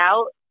wants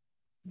out,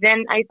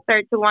 then I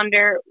start to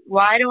wonder,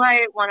 why do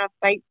I want to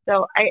fight?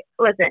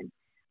 Listen,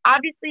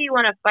 obviously you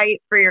want to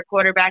fight for your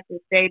quarterback to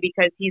stay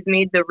because he's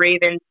made the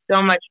Ravens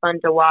so much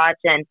fun to watch,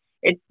 and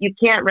you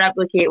can't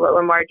replicate what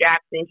Lamar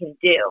Jackson can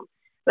do.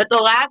 But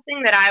the last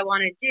thing that I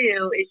want to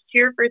do is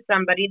cheer for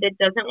somebody that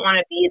doesn't want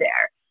to be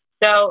there.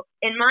 So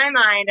in my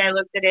mind, I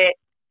looked at it,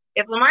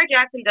 if Lamar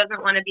Jackson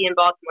doesn't want to be in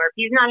Baltimore, if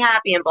he's not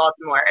happy in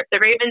Baltimore, if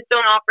the Ravens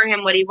don't offer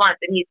him what he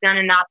wants and he's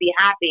going to not be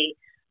happy,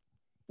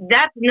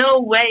 that's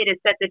no way to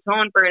set the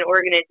tone for an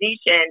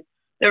organization.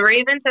 The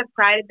Ravens have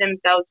prided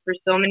themselves for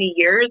so many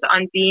years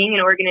on being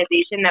an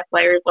organization that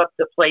players love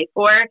to play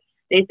for.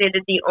 They say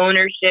that the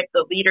ownership,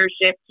 the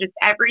leadership, just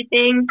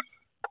everything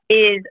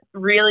is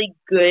really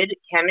good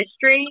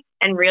chemistry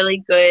and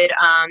really good,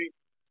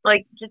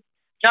 just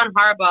John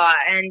Harbaugh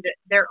and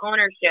their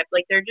ownership.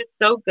 They're just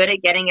so good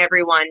at getting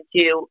everyone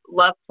to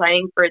love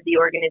playing for the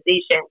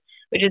organization,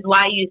 which is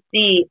why you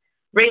see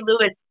Ray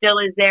Lewis still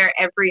is there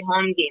every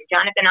home game.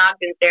 Jonathan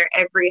Ogden's there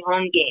every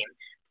home game.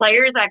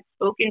 Players I've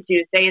spoken to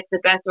say it's the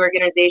best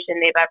organization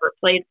they've ever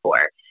played for.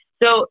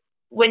 So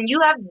when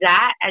you have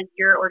that as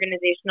your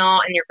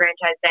organizational and your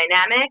franchise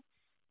dynamic,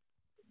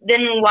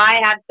 then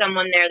why have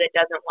someone there that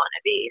doesn't want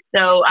to be?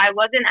 So I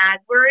wasn't as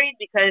worried,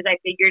 because I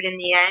figured in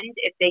the end,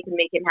 if they can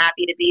make him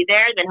happy to be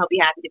there, then he'll be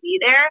happy to be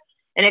there.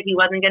 And if he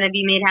wasn't going to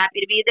be made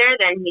happy to be there,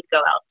 then he'd go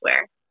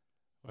elsewhere.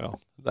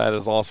 Well, that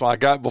is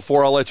awesome.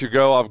 Before I let you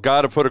go, I've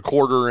got to put a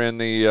quarter in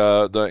the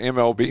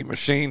MLB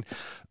machine.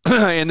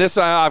 And this,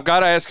 I've got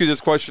to ask you this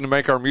question to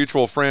make our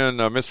mutual friend,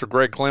 Mr.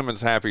 Greg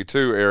Clemens, happy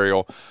too,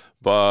 Ariel.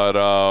 But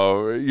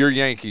your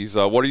Yankees,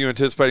 what are you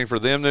anticipating for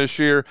them this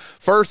year?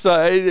 First,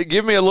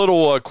 give me a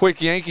little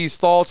quick Yankees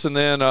thoughts, and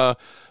then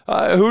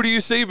who do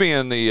you see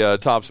being the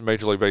tops in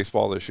Major League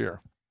Baseball this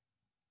year?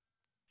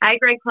 Hi,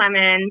 Greg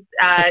Clemens.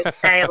 I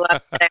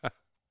love him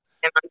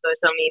on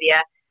social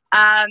media.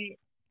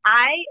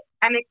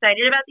 I'm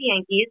excited about the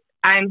Yankees.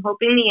 I'm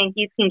hoping the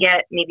Yankees can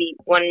get maybe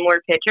one more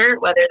pitcher,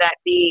 whether that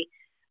be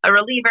a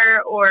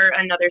reliever or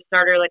another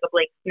starter like a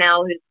Blake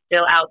Snell who's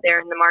still out there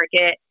in the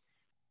market.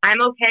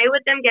 I'm okay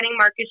with them getting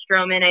Marcus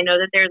Stroman. I know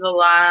that there's a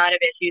lot of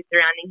issues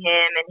surrounding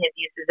him and his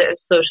uses of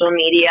social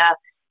media.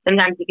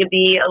 Sometimes he could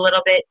be a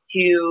little bit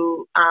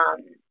too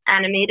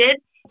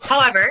animated.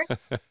 However,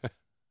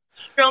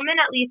 Stroman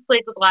at least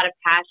plays with a lot of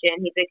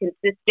passion. He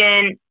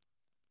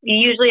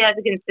usually has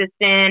a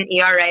consistent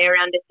ERA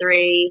around a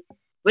 3,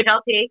 which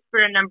I'll take for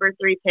a number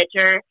 3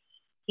 pitcher.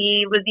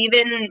 He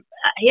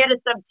had a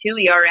sub-2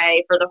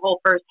 ERA for the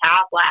whole first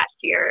half last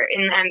year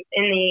in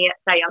the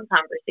Cy Young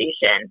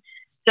conversation.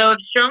 So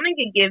if Stroman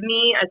could give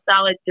me a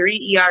solid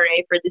 3 ERA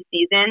for the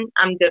season,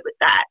 I'm good with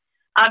that.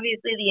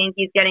 Obviously, the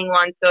Yankees getting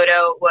Juan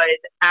Soto was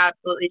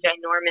absolutely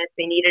ginormous.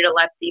 They needed a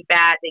lefty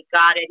bat. They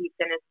got it. He's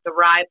going to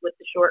thrive with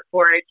the short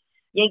porch.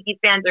 Yankees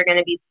fans are going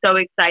to be so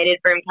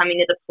excited for him coming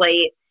to the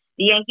plate.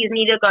 The Yankees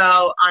need to go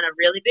on a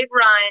really big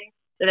run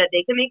so that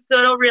they can make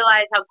Soto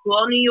realize how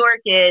cool New York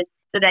is,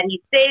 so that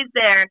he stays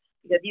there,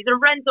 because he's a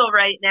rental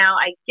right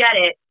now. I get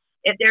it.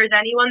 If there's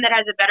anyone that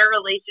has a better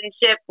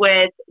relationship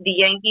with the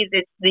Yankees,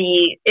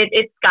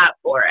 it's Scott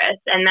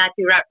Forrest, and that's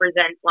who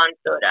represents Juan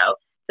Soto.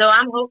 So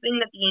I'm hoping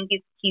that the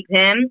Yankees keep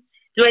him.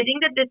 Do I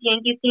think that this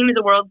Yankees team is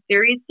a World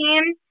Series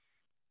team?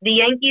 The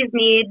Yankees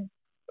need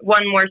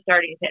one more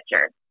starting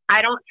pitcher.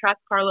 I don't trust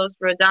Carlos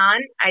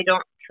Rodon. I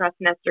don't trust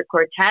Nestor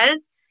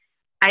Cortez.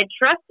 I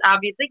trust,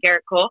 obviously,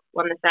 Garrett Cole,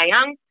 won the Cy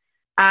Young.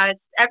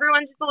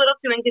 Everyone's just a little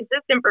too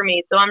inconsistent for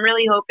me, so I'm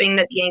really hoping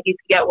that the Yankees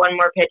could get one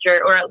more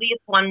pitcher, or at least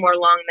one more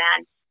long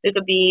man. It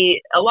could be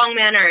a long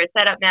man or a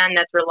setup man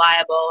that's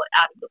reliable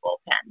out of the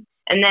bullpen,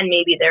 and then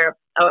maybe they're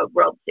a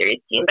World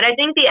Series team. But I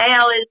think the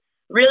AL is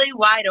really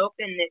wide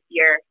open this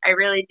year. I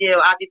really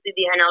do. Obviously,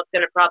 the NL is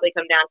going to probably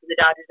come down to the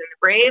Dodgers and the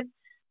Braves,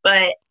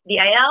 but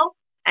the AL,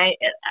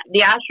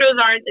 the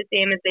Astros aren't the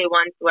same as they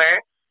once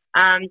were.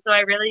 So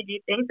I really do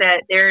think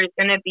that there's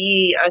going to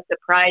be a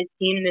surprise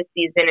team this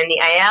season in the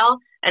AL,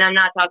 and I'm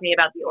not talking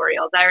about the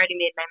Orioles. I already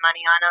made my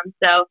money on them.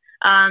 So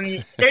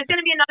there's going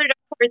to be another dark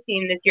horse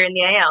team this year in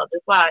the AL.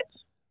 Just watch.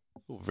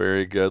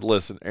 Very good.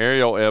 Listen,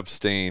 Ariel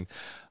Epstein,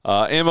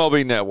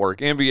 MLB Network,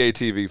 NBA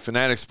TV,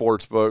 Fanatics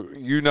Sportsbook.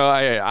 You know,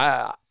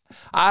 I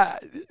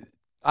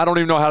don't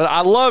even know how to.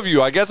 I love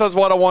you. I guess that's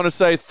what I want to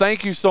say.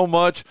 Thank you so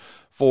much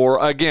for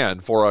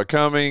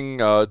coming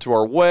to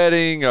our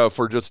wedding,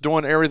 for just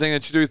doing everything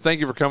that you do. Thank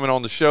you for coming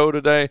on the show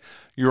today.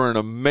 You're an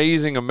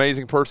amazing,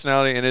 amazing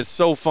personality, and it's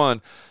so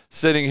fun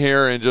sitting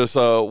here and just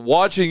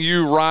watching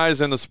you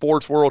rise in the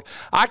sports world.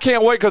 I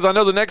can't wait, because I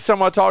know the next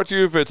time I talk to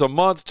you, if it's a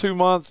month, 2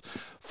 months,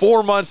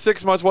 4 months,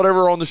 6 months,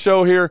 whatever on the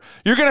show here,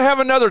 you're going to have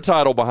another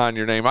title behind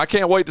your name. I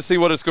can't wait to see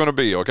what it's going to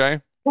be,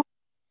 okay?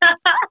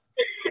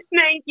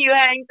 Thank you,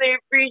 Hanks. I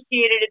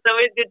appreciate it. It's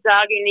always good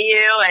talking to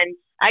you, and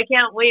I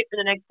can't wait for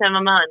the next time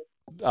I'm on.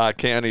 I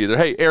can't either.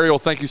 Hey, Ariel,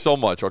 thank you so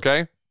much,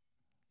 okay?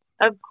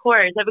 Of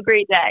course. Have a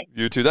great day.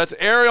 You too. That's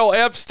Ariel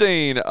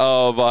Epstein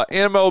of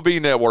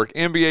MLB Network,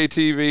 NBA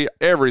TV,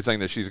 everything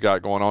that she's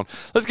got going on.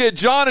 Let's get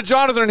John and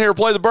Jonathan in here,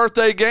 play the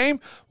birthday game.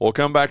 We'll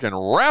come back and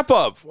wrap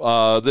up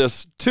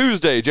this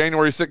Tuesday,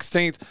 January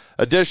 16th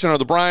edition of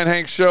the Brian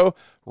Hanks Show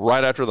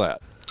right after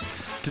that.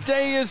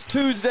 Today is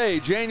Tuesday,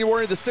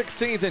 January the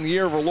 16th in the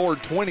year of our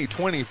Lord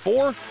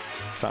 2024.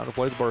 It's time to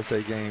play the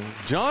birthday game.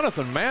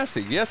 Jonathan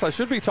Massey. Yes, I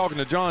should be talking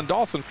to John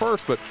Dawson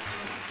first, but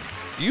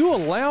you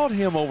allowed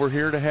him over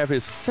here to have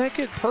his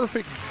second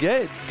perfect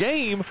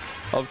game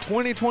of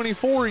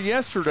 2024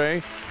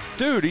 yesterday.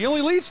 Dude, he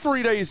only leads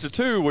 3 days to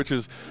 2, which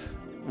is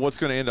what's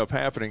going to end up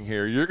happening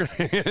here. You're going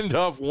to end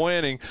up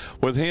winning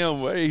with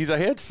him. He's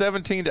ahead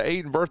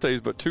 17-8 in birthdays,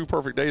 but 2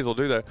 perfect days will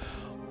do that.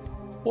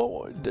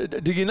 Well,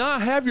 do you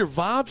not have your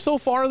vibe so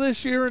far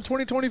this year in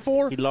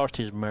 2024? He lost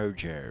his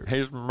mojo.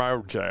 His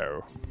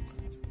mojo.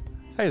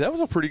 Hey, that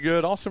was a pretty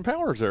good Austin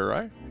Powers there,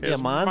 right? Yeah,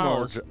 mine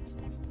was.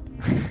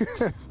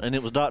 And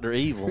it was Dr.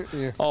 Evil.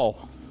 Yeah. Oh,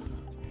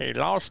 he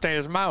lost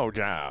his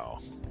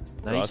mojo.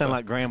 Now you sound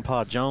like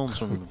Grandpa Jones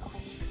from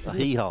the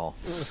Hee-Haw.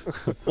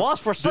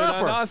 What's for supper? Did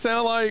I not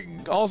sound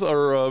like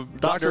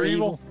Dr.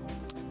 Evil?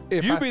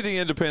 You be the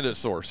independent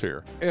source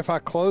here. If I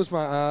close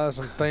my eyes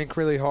and think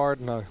really hard,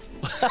 no.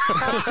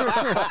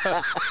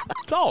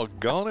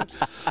 Doggone it.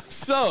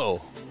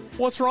 So,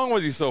 what's wrong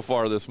with you so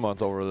far this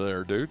month over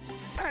there, dude?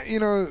 You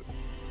know,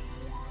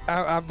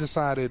 I've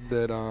decided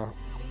that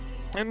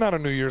and not a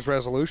New Year's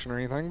resolution or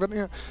anything, but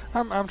yeah,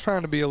 I'm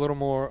trying to be a little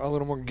more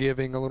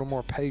giving, a little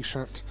more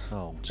patient.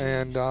 Oh, geez.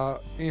 And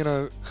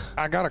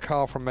I got a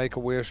call from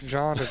Make-A-Wish.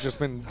 John has just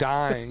been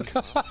dying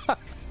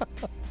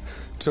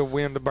to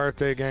win the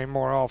birthday game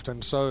more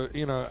often. So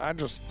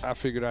I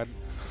figured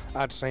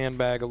I'd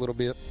sandbag a little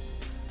bit.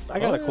 I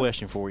got a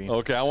question for you.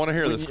 Okay, I want to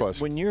hear this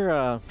question. When you're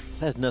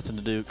has nothing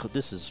to do, 'cause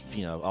this is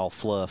all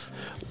fluff.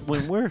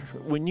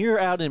 When you're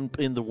out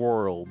in the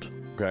world,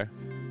 okay,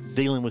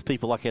 dealing with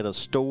people like at a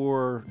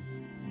store,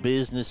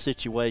 business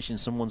situation,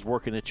 someone's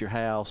working at your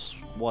house,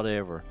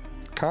 whatever.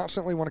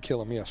 Constantly want to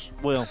kill him. Yes.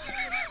 Well,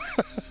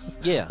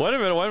 yeah. Wait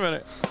a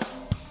minute.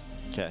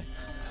 Okay.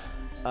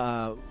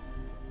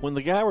 When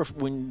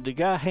the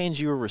guy hands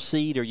you a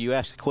receipt or you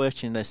ask a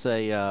question, they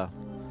say,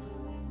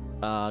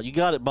 "You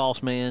got it,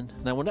 boss man."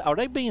 Now, are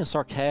they being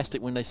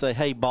sarcastic when they say,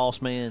 "Hey,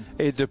 boss man"?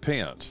 It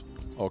depends.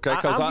 Okay,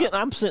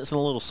 I'm sensing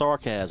a little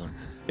sarcasm.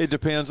 It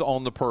depends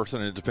on the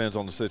person. It depends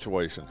on the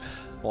situation.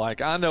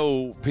 Like, I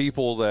know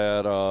people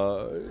that,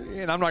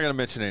 and I'm not going to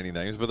mention any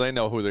names, but they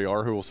know who they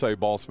are, who will say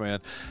boss man.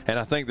 And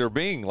I think they're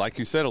being, like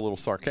you said, a little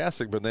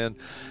sarcastic. But then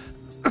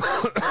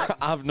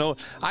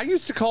I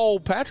used to call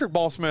Patrick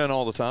boss man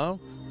all the time.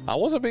 I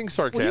wasn't being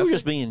sarcastic. Well, you were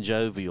just being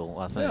jovial,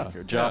 I think,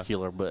 or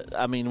jocular. Yeah. But,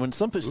 I mean, when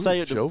some people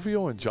say it.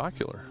 Jovial and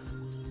jocular.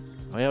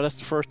 Well, that's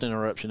the first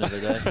interruption of the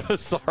day.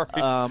 Sorry.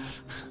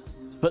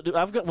 But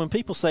when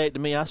people say it to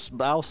me,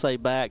 I'll say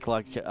back,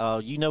 like,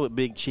 it,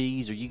 Big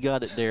Cheese, or you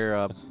got it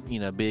there,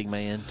 big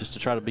man, just to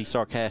try to be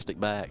sarcastic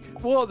back.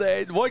 Well,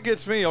 what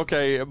gets me,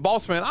 okay,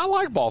 boss man, I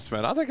like boss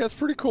man. I think that's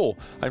pretty cool.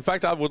 In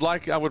fact, I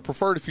would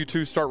prefer it if you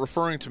two start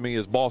referring to me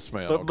as boss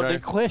man, okay? But the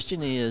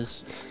question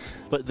is,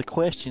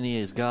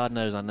 God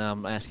knows I know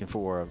I'm asking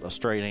for a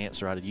straight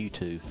answer out of you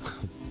two.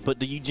 But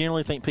do you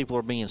generally think people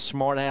are being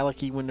smart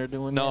alecky when they're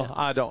doing that? No,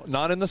 I don't.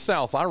 Not in the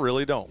South. I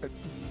really don't.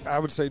 I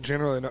would say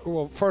generally no.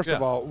 Well, first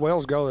of all,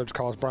 Wells Gullidge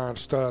calls Brian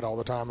stud all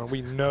the time, and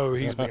we know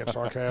he's being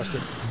sarcastic.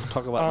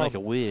 Talk about make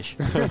a wish.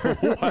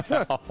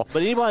 Wow. But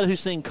anybody who's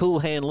seen Cool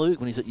Hand Luke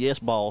when he said, "Yes,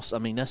 boss," I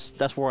mean,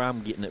 that's where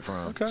I'm getting it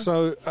from. Okay.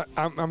 So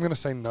I'm going to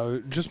say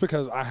no, just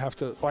because I have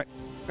to,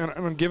 and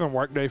a given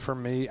workday for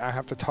me, I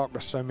have to talk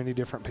to so many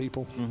different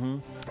people. Mm-hmm.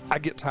 I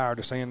get tired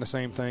of saying the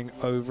same thing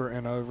over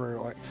and over,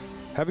 like,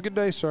 "Have a good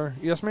day, sir."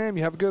 "Yes, ma'am,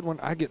 you have a good one."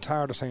 I get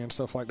tired of saying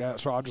stuff like that,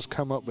 so I'll just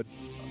come up with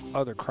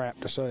other crap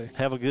to say.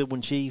 "Have a good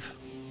one, Chief."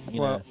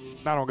 I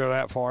don't go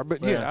that far,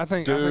 but I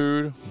think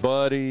dude,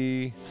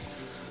 buddy,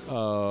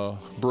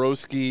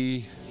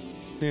 broski.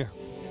 Yeah,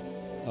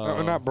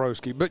 not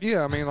broski, but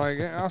I mean, like,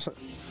 I'll say,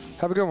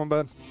 "Have a good one,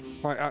 bud."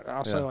 Like,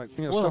 I'll say, like,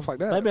 stuff like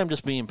that. Maybe I'm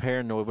just being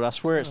paranoid, but I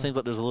swear it seems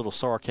like there's a little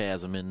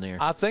sarcasm in there.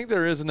 I think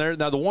there is in there.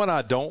 Now, the one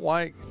I don't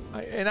like,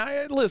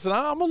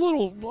 I'm a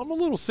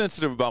little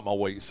sensitive about my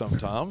weight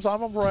sometimes.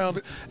 I'm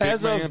around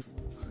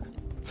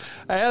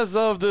as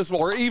of this,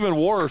 or even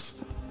worse,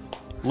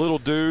 little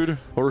dude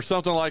or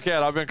something like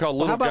that. I've been called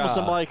little guy. How about when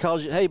somebody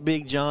calls you, "Hey,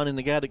 Big John," and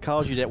the guy that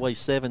calls you that weighs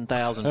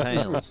 7,000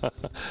 pounds?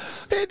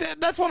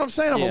 That's what I'm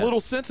saying. I'm a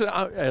little sensitive.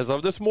 As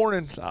of this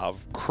morning,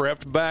 I've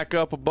crept back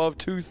up above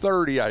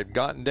 230. I'd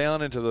gotten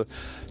down into the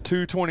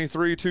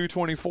 223,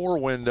 224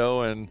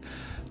 window, and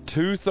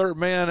 230.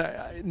 Man,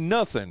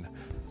 nothing.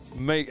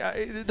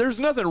 There's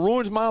nothing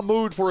ruins my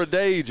mood for a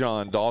day,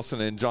 John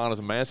Dawson and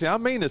Jonathan Massey. I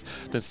mean this,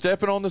 than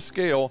stepping on the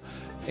scale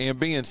and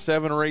being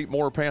 7 or 8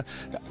 more pounds.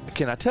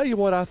 Can I tell you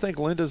what I think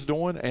Linda's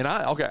doing? And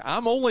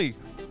I'm only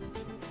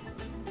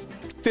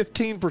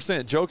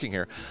 15% joking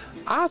here.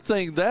 I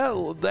think that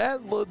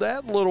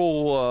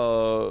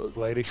little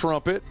lady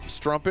strumpet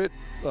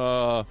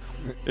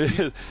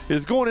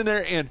is going in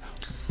there and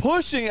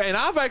pushing. And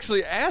I've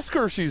actually asked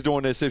her if she's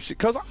doing this,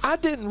 because I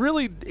didn't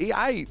really.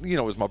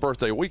 It was my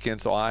birthday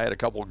weekend, so I had a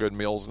couple of good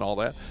meals and all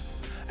that.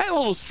 That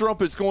little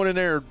strumpet's going in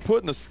there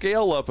putting the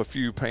scale up a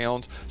few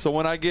pounds, so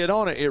when I get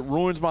on it, it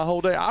ruins my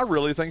whole day. I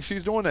really think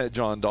she's doing that,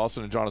 John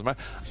Dawson and Jonathan.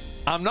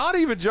 I'm not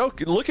even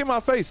joking. Look at my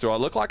face. Do I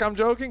look like I'm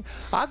joking?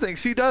 I think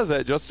she does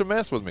that just to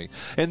mess with me.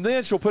 And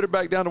then she'll put it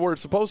back down to where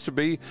it's supposed to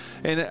be,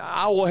 and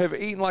I will have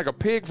eaten like a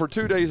pig for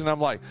 2 days, and I'm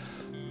like,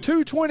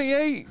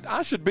 228.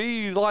 I should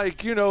be like,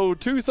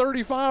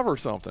 235 or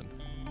something.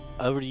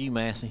 Over to you,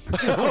 Massey.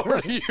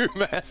 Over to you,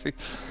 Massey.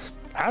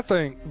 I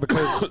think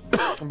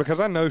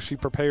because I know she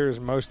prepares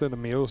most of the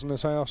meals in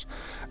this house,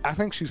 I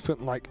think she's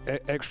putting like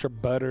extra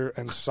butter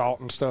and salt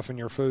and stuff in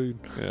your food.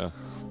 Yeah.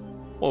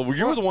 Well,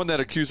 you were the one that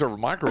accused her of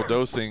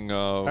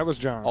microdosing. That was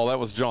John. Oh, that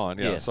was John.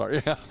 Yeah.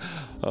 Sorry. Yeah.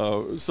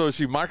 So is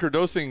she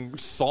microdosing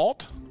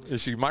salt?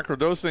 Is she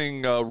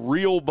microdosing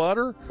real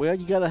butter? Well,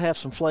 you got to have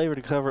some flavor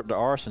to cover up the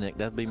arsenic.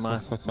 That'd be my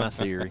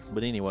theory.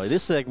 But anyway,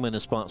 this segment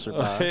is sponsored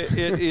by.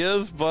 It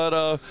is,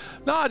 but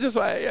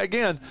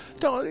again,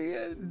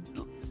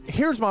 don't.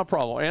 Here's my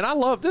problem, and I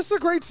love this. Is a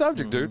great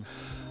subject, dude.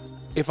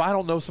 If I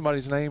don't know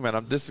somebody's name,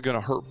 and this is going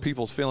to hurt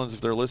people's feelings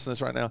if they're listening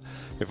to this right now.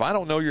 If I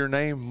don't know your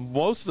name,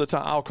 most of the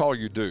time I'll call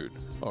you dude.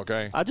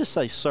 Okay. I just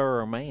say sir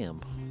or ma'am.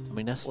 I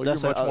mean, that's Well,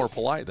 that's you're much more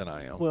polite than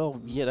I am.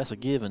 Well, yeah, that's a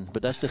given,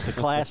 but that's just a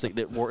classic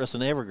that's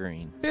an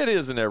evergreen. It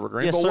is an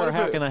evergreen. Yes, but sir.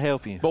 How can I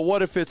help you? But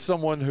what if it's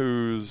someone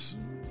who's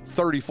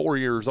 34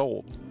 years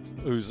old,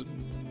 who's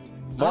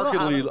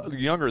markedly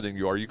younger than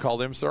you are? You call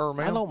them sir or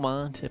ma'am? I don't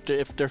mind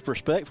if they're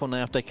respectful.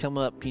 Now, if they come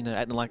up,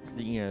 acting like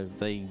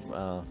they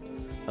I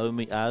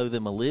owe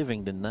them a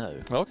living, then no.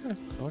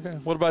 Okay.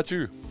 What about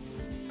you?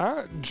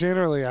 I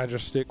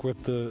just stick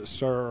with the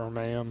sir or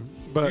ma'am.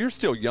 But you're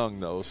still young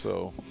though,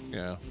 so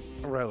yeah.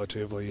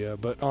 Relatively, yeah.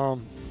 But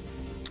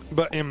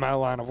in my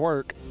line of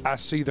work, I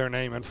see their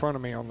name in front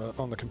of me on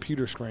the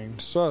computer screen,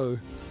 so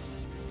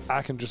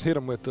I can just hit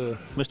them with the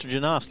Mr.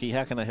 Janowski.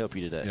 How can I help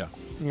you today?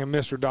 Yeah,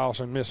 Mr.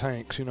 Dawson, Miss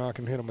Hanks. I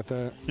can hit them with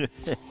that.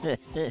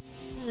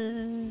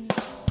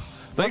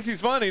 Thinks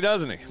he's funny,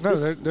 doesn't he? No,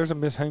 there's a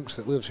Miss Hanks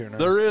that lives here now.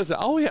 There is.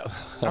 Oh yeah.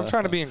 I'm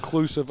trying to be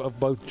inclusive of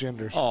both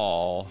genders.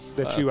 Oh,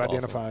 that you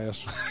identify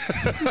as.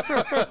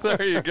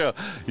 There you go.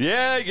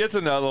 Yeah, he gets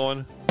another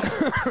one.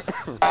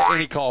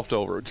 And he coughed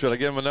over it. Should I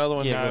give him another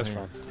one? Yeah, that's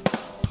fine.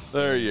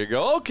 There you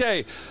go.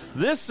 Okay,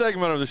 this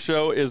segment of the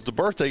show is the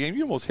birthday game.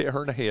 You almost hit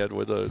her in the head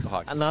with a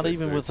hockey Not stick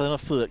even there. within a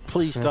foot.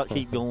 Please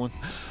keep going.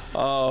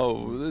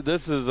 Oh,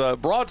 this is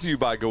brought to you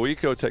by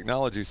GoEco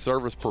Technology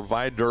Service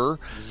Provider.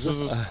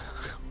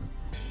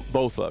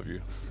 Both of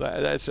you.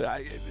 I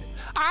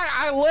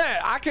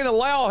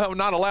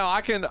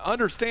can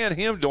understand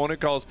him doing it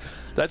because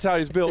that's how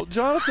he's built.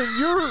 Jonathan,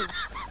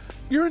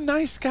 you're a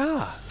nice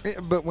guy. Yeah,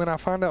 but when I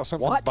find out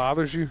something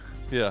bothers you,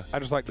 I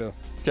just like to.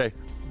 Okay,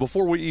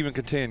 before we even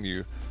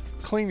continue,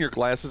 clean your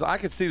glasses. I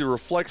can see the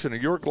reflection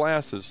of your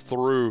glasses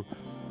through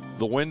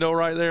the window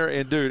right there,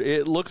 and dude,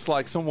 it looks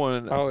like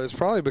someone. Oh, it's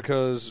probably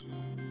because.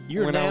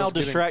 You're now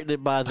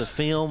distracted by the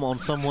film on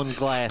someone's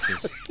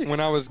glasses. When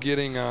I was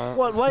getting...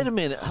 Wait a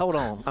minute. Hold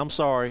on. I'm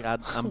sorry.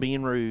 I'm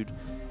being rude.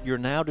 You're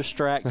now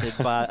distracted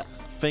by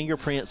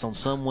fingerprints on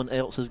someone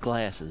else's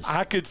glasses.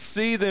 I could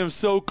see them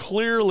so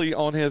clearly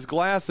on his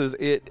glasses.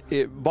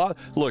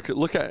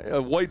 Look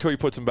at wait till he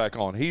puts them back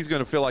on. He's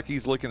going to feel like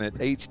he's looking at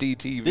HD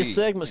TV. This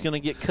segment's going to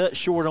get cut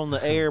short on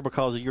the air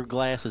because of your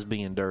glasses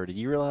being dirty.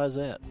 You realize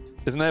that?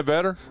 Isn't that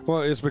better?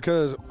 Well, it's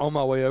because on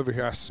my way over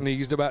here, I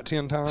sneezed about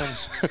 10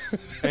 times.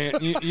 And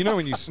you know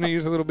when you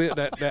sneeze a little bit,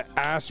 that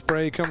eye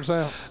spray comes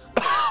out?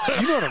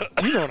 You know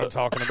what I'm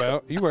talking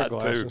about. You wear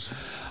glasses.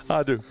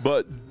 I do.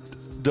 But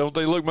don't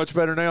they look much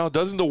better now?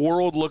 Doesn't the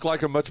world look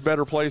like a much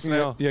better place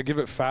now? Yeah, give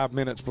it 5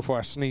 minutes before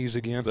I sneeze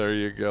again. There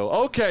you go.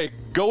 Okay,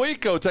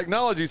 GoEco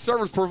Technology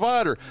Service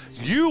Provider.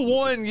 You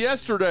won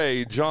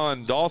yesterday,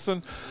 John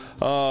Dawson.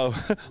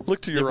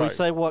 Look to your right. Did we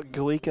say what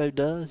GoEco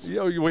does?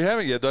 Yeah, we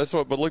haven't yet.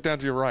 But look down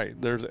to your right.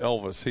 There's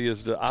Elvis. He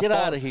is. Get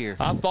out of here.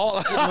 I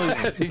thought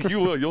you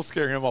will. You'll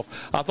scare him off.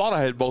 I thought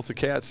I had both the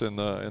cats in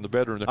the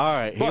bedroom there. All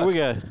right, here we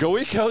go.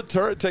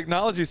 GoEco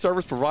Technology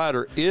Service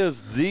Provider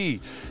is the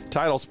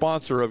title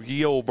sponsor of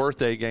Ye Olde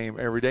Birthday Game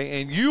every day,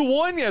 and you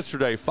won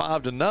yesterday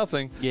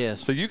 5-0.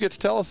 Yes. So you get to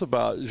tell us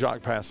about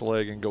Jacques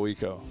Passeleg and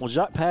GoEco. Well,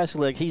 Jacques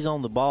Passeleg, he's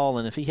on the ball,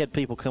 and if he had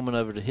people coming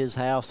over to his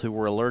house who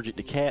were allergic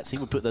to cats, he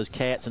would put those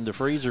cats in the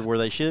freezer where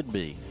they should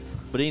be.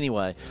 But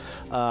anyway,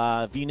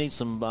 if you need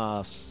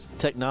some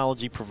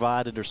technology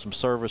provided or some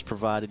service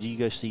provided, you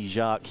go see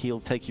Jacques. He'll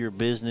take your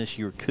business,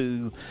 your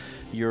coup,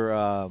 your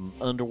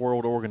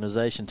underworld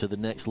organization to the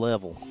next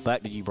level.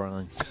 Back to you,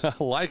 Brian. I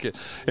like it.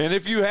 And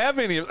if you have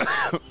any of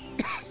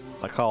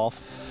a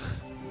cough,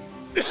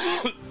 he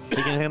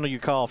can handle your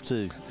cough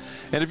too.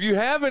 And if you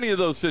have any of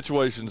those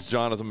situations,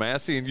 Jonathan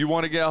Massey, and you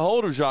want to get a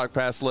hold of Jacques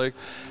Passeleg,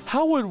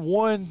 how would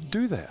one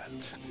do that?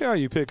 Yeah,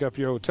 you pick up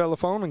your old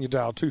telephone and you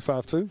dial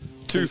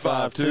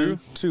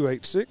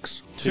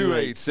 252-286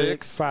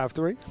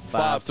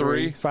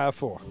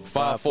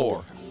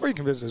 5354. Or you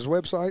can visit his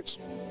websites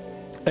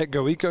at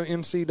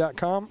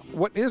goeconc.com,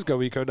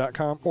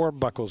 whatisgoeco.com, or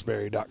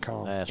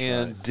bucklesberry.com. That's right.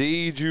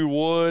 Indeed you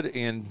would.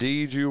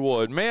 Indeed you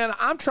would. Man,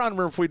 I'm trying to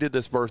remember if we did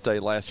this birthday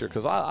last year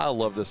because I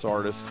love this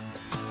artist.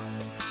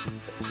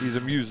 He's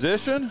a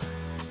musician.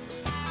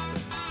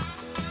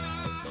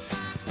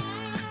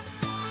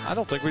 I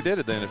don't think we did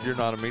it then if you're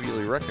not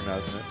immediately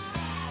recognizing it.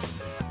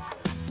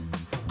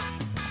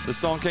 This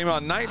song came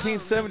out in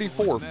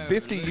 1974,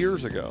 50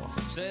 years ago.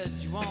 Said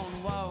you want to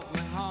walk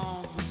me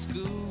home from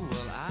school.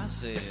 Well, I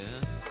said,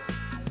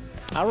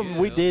 I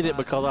remember we did it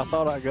because I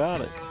thought I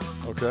got it.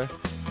 Okay.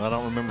 I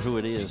don't remember who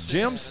it is.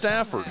 Jim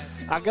Stafford.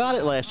 I got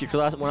it last year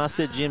because when I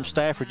said Jim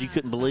Stafford, you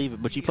couldn't believe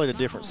it, but you played a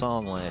different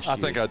song last year. I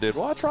think I did.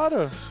 Well, I try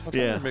to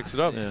mix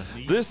it up. Yeah.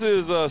 This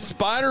is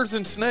Spiders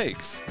and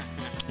Snakes.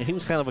 And he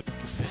was kind of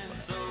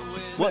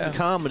wasn't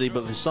comedy,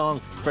 but his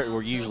songs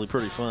were usually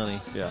pretty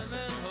funny. Yeah.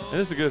 And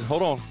this is good.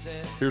 Hold on.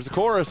 Here's the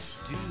chorus.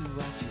 do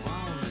what you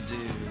want to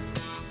do.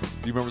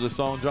 Do you remember this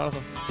song,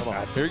 Jonathan? Hold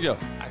on. Here you go.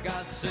 I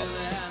got silly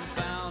and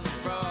found a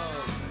frog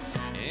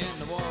in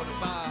the water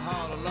by a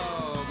hollow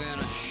log,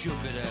 and I shook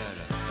it at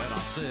her, and I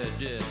said,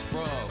 "This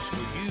frog's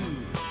for you."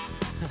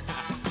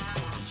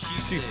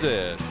 She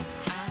said,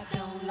 I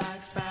don't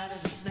like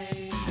spiders and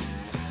snakes,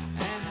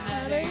 and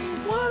that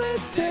ain't what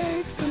it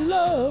takes to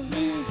love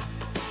me.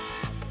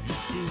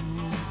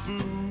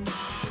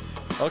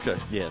 Okay.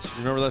 Yes. You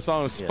remember that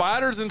song?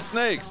 Spiders and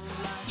Snakes.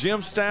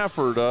 Jim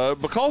Stafford.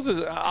 Because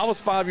I was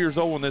 5 years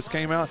old when this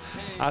came out,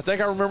 I think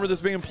I remember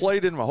this being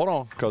played in my. Hold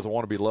on, because I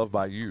want to be loved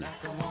by you.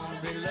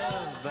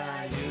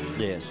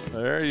 Yes.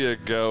 There you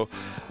go.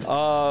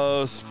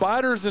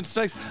 Spiders and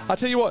Snakes. I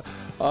tell you what.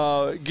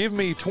 Give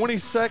me 20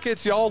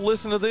 seconds. Y'all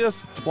listen to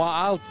this while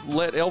I'll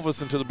let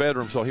Elvis into the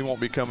bedroom so he won't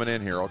be coming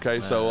in here, okay?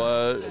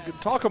 So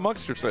talk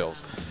amongst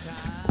yourselves.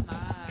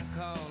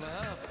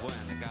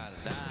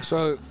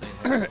 So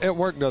at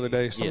work the other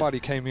day, somebody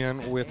came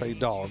in with a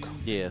dog.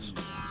 Yes.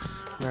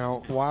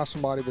 Now, why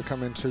somebody would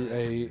come into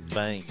a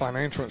Bank.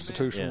 financial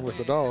institution with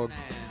a dog,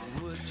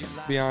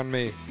 beyond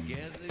me.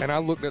 And I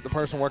looked at the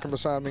person working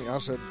beside me. I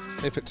said,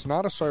 if it's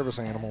not a service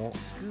animal,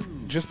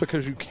 just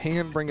because you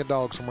can bring a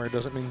dog somewhere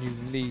doesn't mean you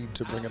need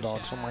to bring a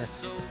dog somewhere.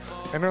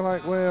 And they're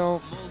like,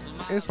 well,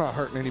 it's not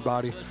hurting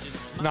anybody.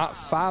 Not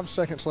 5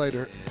 seconds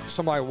later,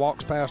 somebody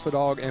walks past the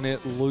dog and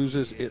it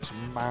loses its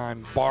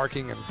mind,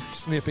 barking and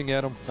snipping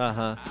at them.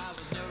 Uh-huh.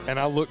 And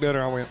I looked at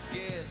her and I went,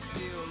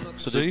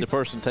 so did the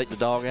person take the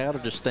dog out or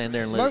just stand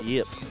there and let it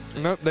yip?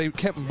 No, they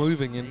kept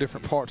moving in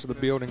different parts of the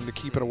building to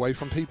keep it away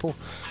from people.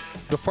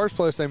 The first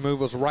place they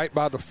moved was right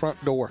by the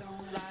front door.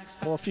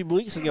 Well, a few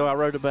weeks ago, I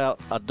wrote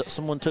about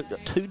someone took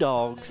 2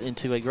 dogs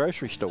into a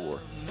grocery store.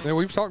 Yeah,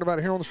 we've talked about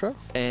it here on the show.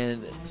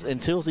 And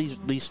until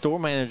these store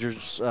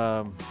managers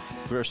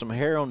grow some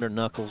hair on their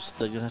knuckles,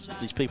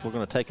 these people are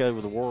going to take over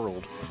the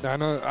world. I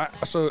know.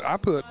 So I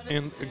put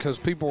in, because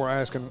people were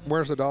asking,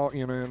 where's the dog,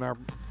 in our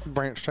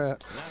branch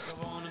chat.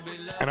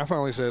 And I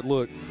finally said,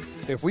 look,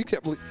 if we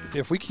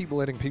keep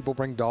letting people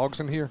bring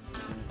dogs in here,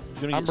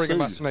 I'm bringing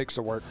my snakes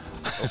to work.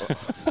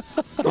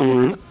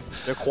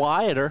 They're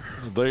quieter.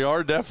 They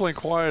are definitely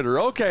quieter.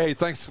 Okay,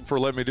 thanks for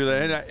letting me do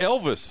that. And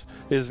Elvis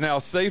is now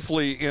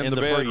safely in the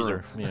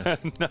bedroom. Yeah.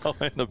 No,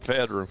 in the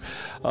bedroom.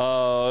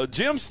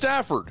 Jim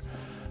Stafford,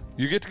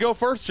 you get to go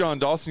first, John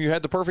Dawson. You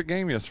had the perfect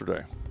game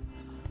yesterday.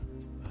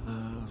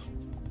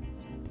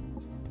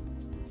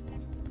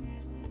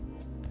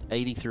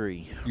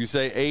 83. You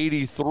say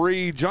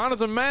 83.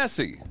 Jonathan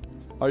Massey.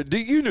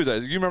 You knew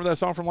that. You remember that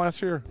song from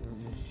last year?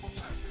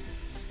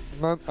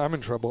 I'm in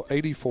trouble.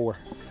 84.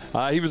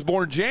 He was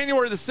born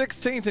January the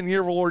 16th in the year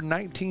of the Lord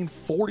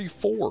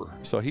 1944.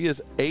 So he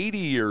is 80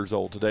 years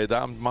old today.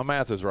 My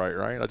math is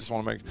right? I just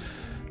want to make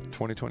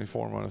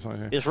 2024 minus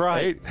 1. It's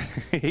right.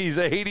 He's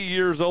 80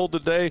 years old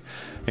today.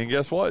 And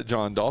guess what,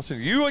 John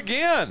Dawson? You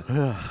again.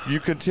 You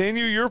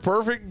continue your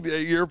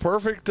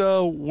perfect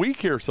week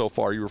here so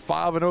far. You were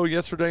 5-0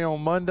 yesterday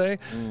on Monday.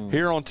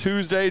 Here on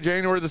Tuesday,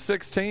 January the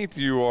 16th,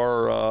 you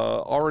are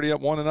already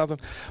up 1-0.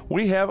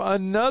 We have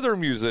another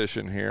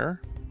musician here.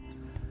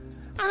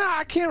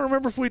 I can't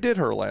remember if we did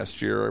her last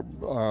year.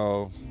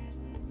 Oh,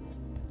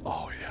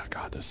 yeah.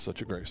 God, this is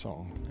such a great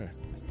song. Okay.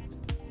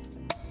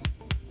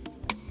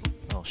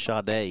 Oh,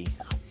 Sade.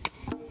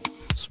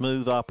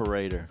 Smooth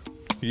Operator.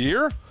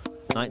 Year?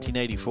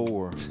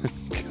 1984.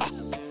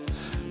 God.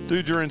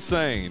 Dude, you're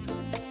insane.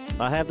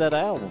 I have that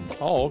album.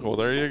 Oh, well,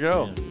 there you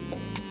go.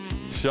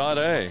 Yeah.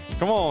 Sade.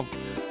 Come on.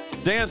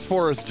 Dance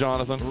for us,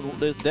 Jonathan.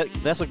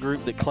 That's a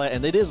group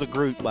and it is a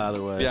group, by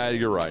the way. Yeah,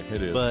 you're right.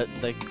 It is. But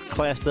they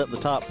classed up the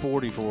top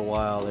 40 for a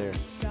while there.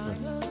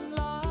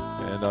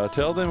 And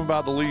tell them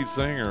about the lead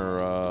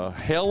singer,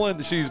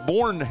 Helen. She's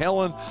born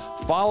Helen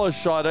follows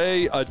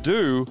Sade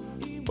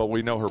Adu, but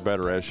we know her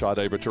better as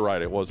Sade. But you're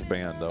right, it was a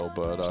band, though.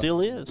 But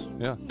still is.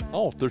 Yeah.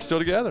 Oh, they're still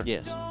together?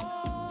 Yes.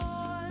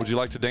 Would you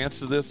like to dance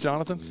to this,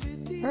 Jonathan?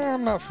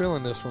 I'm not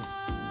feeling this one.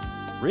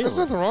 Really? There's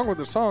nothing wrong with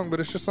the song, but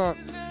it's just not.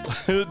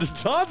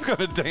 John's going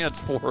to dance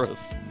for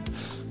us.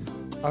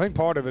 I think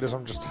part of it is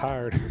I'm just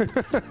tired.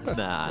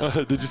 Nah.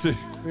 Did you see?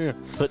 Yeah.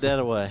 Put that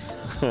away.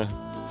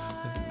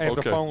 And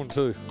the phone,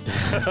 too.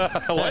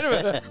 Wait a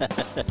minute.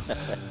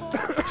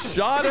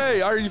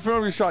 Sade, are you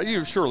familiar with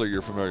Sade? Surely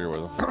you're familiar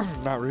with him.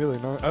 Not really,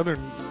 no. Other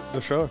than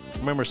the show.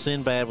 Remember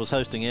Sinbad was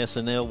hosting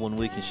SNL one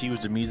week, and she was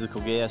the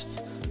musical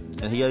guest,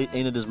 and he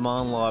ended his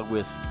monologue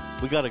with,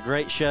 "We got a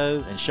great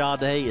show, and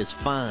Sade is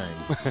fine."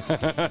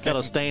 Got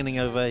a standing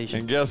ovation.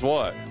 And guess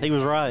what? He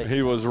was right.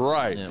 He was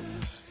right. Yeah.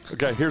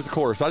 Okay, here's the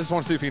chorus. I just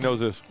want to see if he knows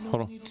this.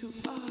 Hold on.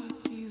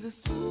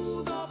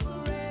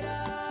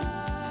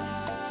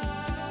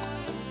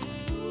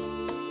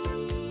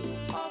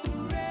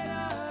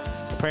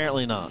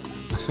 Apparently not.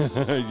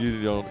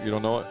 You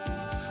don't know it?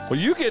 Well,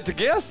 you get to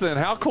guess then.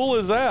 How cool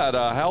is that?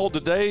 How old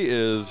today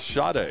is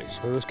Sade?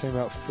 So this came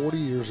out 40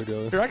 years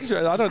ago. Here, I can show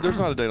you. I know there's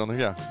not a date on there.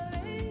 Yeah.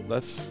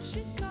 That's.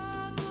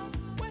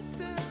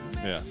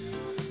 Yeah.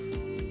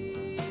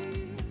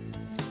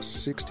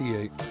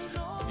 68.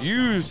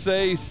 You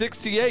say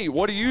 68.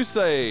 What do you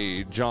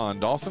say, John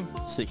Dawson?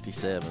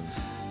 67.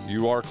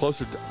 You are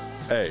closer to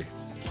A.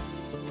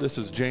 This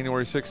is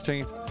January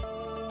 16th.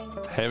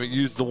 Haven't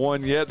used the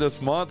one yet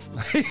this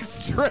month. He's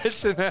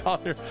stretching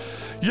out here.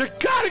 You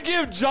got to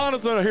give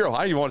Jonathan a hero.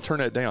 How do you want to turn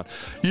that down?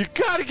 You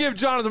got to give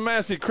Jonathan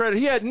Massey credit.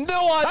 He had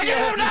no idea.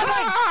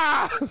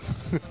 I gave him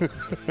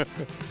nothing.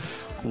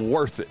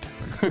 Worth it.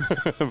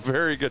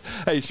 Very good.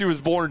 Hey, she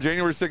was born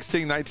January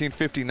 16,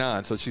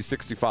 1959, so she's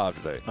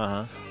 65 today.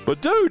 Uh-huh.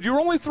 But, dude, you were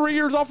only 3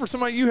 years off for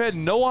somebody you had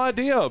no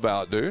idea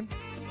about, dude.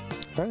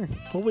 Hey.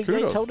 Well, they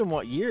Kudos. told him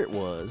what year it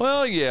was.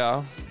 Well,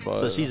 yeah.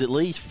 But, so she's at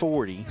least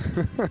 40.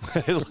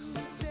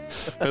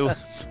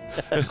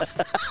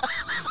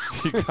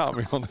 You got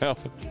me on that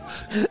one.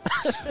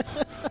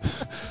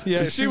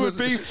 Yeah, she would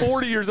be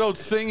 40 years old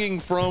singing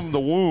from the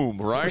womb,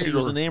 right? She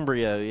was an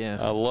embryo, yeah.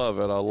 I love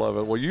it. I love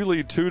it. Well, you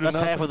lead 2-0. That's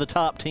half of the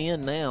top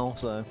 10 now.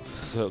 So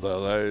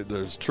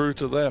there's truth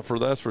to that,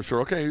 that's for sure.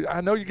 Okay,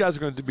 I know you guys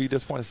are going to be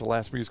disappointed. It's the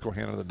last musical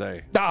hint of the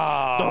day.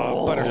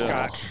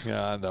 Butterscotch.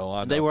 Yeah, I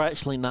know. they were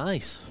actually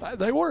nice.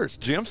 They were. It's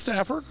Jim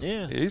Stafford.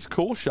 Yeah. He's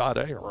cool. Sade.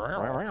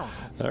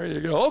 There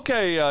you go.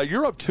 Okay,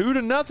 you're up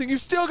 2-0.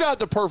 You've still got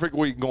the perfect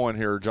week going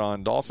here,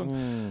 John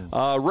Dawson.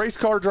 Race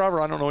car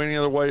driver, I don't know any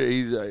other way.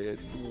 He's a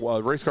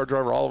race car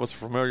driver all of us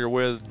are familiar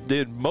with.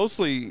 Did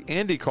mostly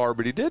IndyCar,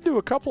 but he did do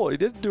a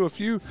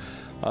few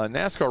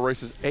NASCAR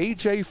races.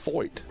 A.J.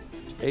 Foyt.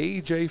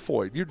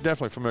 You're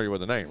definitely familiar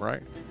with the name,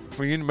 right?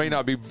 I mean, you may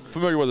not be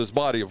familiar with his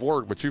body of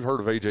work, but you've heard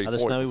of A.J. Foyt. I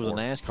just know he was a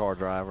before. NASCAR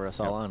driver. That's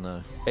all I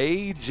know.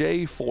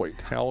 A.J. Foyt.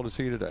 How old is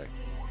he today?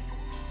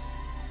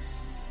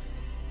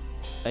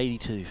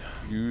 82.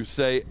 You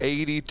say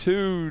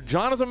 82.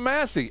 Jonathan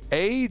Massey,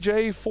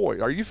 A.J.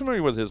 Foyt. Are you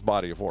familiar with his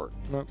body of work?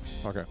 Nope.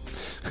 Okay.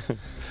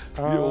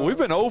 We've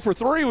been 0 for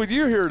 3 with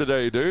you here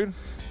today, dude.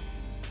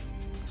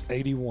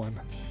 81.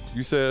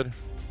 You said?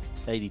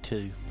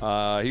 82.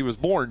 He was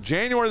born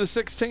January the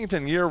 16th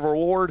in year of our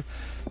Lord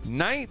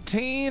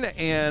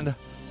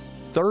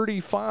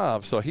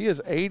 1935. So he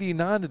is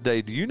 89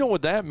 today. Do you know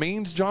what that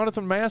means,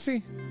 Jonathan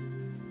Massey?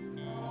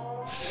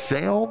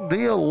 Sound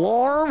the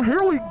alarm.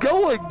 Here we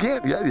go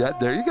again. Yeah,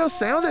 there you go.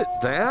 Sound it.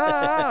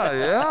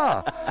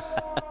 Yeah.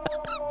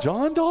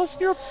 John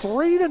Dawson, you're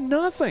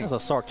 3-0. That's a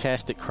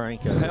sarcastic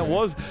crank. That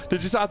was.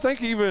 I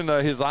think even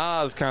his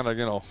eyes kind of,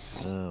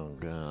 Oh,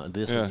 God.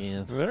 This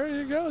again. There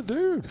you go,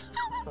 dude.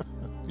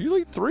 You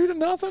lead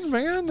 3-0,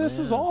 man. This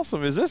is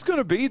awesome. Is this going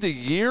to be the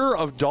year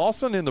of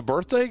Dawson in the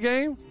birthday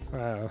game?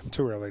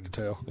 Too early to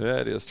tell. Yeah,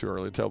 it is too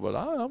early to tell, but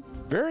I'm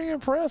very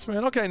impressed,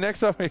 man. Okay,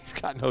 next up, he's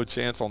got no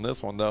chance on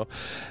this one, though.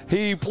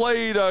 He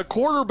played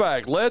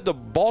quarterback, led the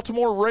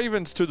Baltimore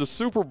Ravens to the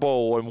Super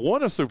Bowl, and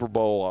won a Super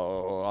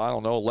Bowl,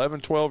 11,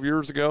 12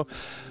 years ago.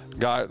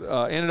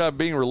 Ended up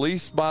being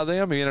released by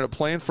them. He ended up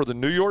playing for the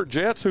New York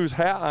Jets, whose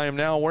hat I am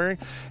now wearing.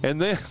 And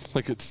then,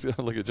 look at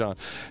John.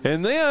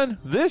 And then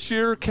this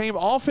year came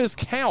off his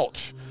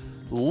couch.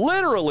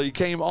 Literally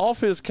came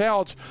off his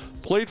couch,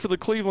 played for the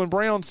Cleveland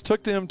Browns,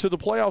 took them to the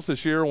playoffs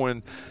this year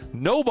when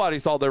nobody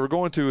thought they were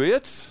going to.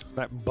 It's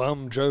that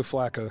bum Joe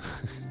Flacco.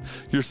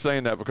 You're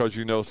saying that because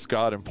you know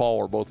Scott and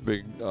Paul are both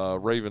big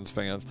Ravens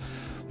fans.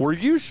 Were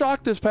you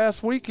shocked this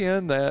past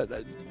weekend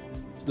that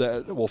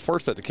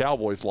first that the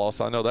Cowboys lost?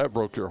 I know that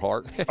broke your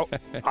heart.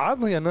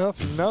 Oddly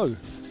enough, no.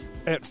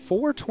 At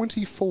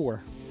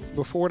 4:24,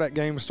 before that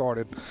game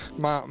started,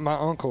 my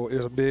uncle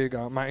is a big,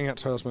 my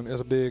aunt's husband is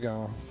a big,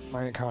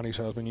 my Aunt Connie's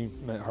husband, you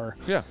met her.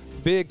 Yeah.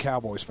 Big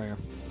Cowboys fan.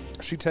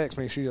 She texted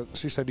me, she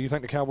said, do you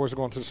think the Cowboys are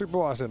going to the Super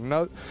Bowl? I said,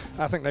 no.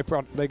 I think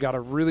they got a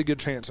really good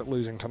chance at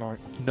losing tonight.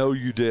 No,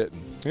 you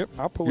didn't. Yep,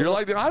 I'll pull You're it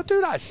like, dude,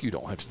 you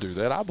don't have to do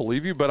that. I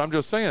believe you, but I'm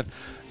just saying,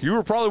 you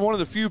were probably one of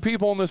the few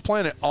people on this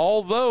planet,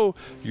 although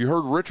you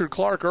heard Richard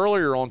Clark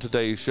earlier on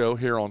today's show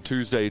here on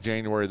Tuesday,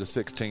 January the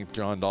 16th,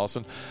 John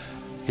Dawson.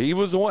 He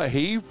was the one,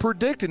 he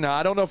predicted, now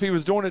I don't know if he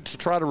was doing it to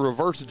try to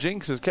reverse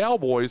jinx his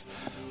Cowboys,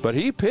 but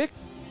he picked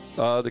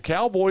the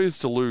Cowboys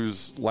to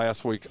lose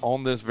last week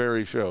on this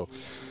very show.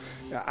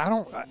 I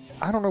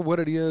don't know what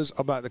it is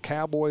about the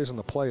Cowboys and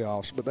the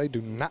playoffs, but they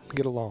do not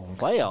get along.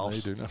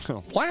 Playoffs? They do not.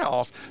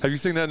 Playoffs? Have you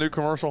seen that new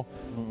commercial?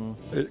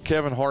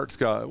 Kevin Hart's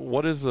got,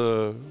 what is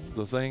the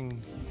thing?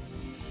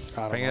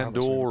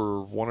 FanDuel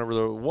or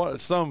whatever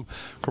some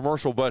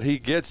commercial, but he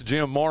gets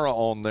Jim Mora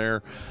on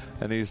there,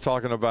 and he's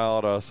talking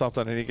about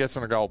something, and he gets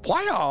him to go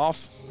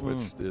playoffs,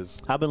 which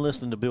is. I've been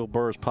listening to Bill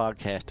Burr's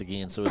podcast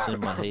again, so it's in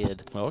my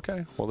head.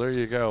 Okay, well there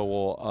you go.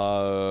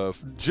 Well,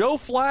 Joe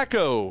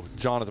Flacco,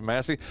 Jonathan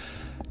Massey,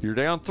 you're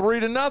down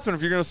 3-0.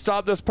 If you're going to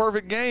stop this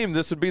perfect game,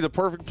 this would be the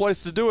perfect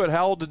place to do it.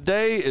 How old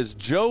today is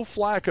Joe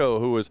Flacco,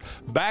 who is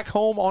back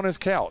home on his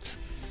couch?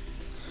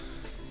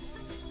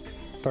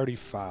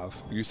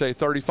 35. You say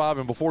 35,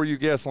 and before you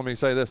guess, let me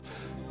say this.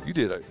 You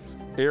did an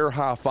air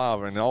high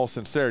five, and in all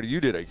sincerity,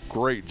 you did a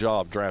great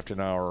job drafting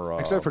our...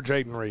 except for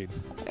Jaden Reed.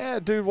 Yeah,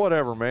 dude,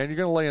 whatever, man. You're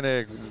going to lay an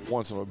egg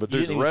once in a while, but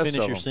dude, the rest of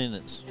them... You didn't even finish your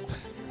sentence.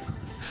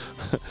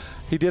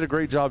 He did a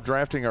great job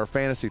drafting our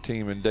fantasy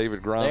team in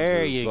David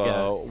Grimes'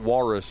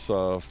 Walrus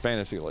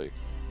Fantasy League.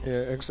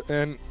 Yeah,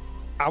 and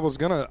I was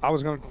gonna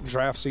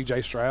draft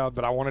C.J. Stroud,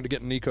 but I wanted to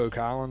get Nico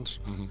Collins.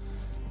 Mm-hmm.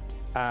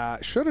 I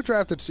should have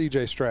drafted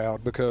C.J.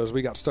 Stroud because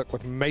we got stuck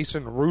with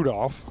Mason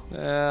Rudolph.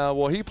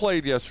 Well, he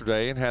played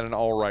yesterday and had an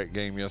all right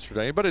game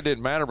yesterday, but it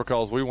didn't matter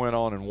because we went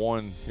on and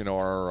won,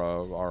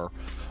 our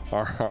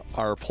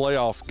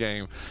playoff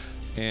game.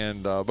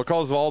 And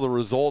because of all the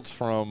results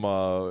from,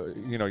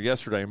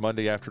 yesterday,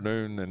 Monday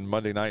afternoon, and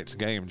Monday night's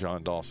game,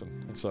 John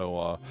Dawson. And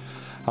so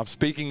I'm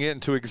speaking it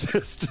into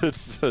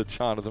existence,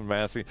 Jonathan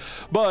Massey.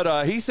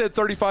 But he said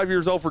 35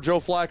 years old for Joe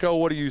Flacco.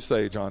 What do you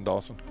say, John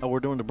Dawson? Oh, we're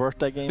doing the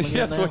birthday game again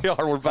Yes, now? we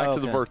are. We're back to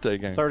the birthday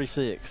game.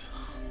 36.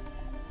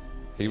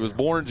 He was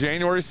born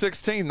January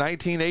 16,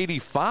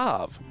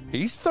 1985.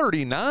 He's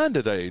 39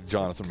 today,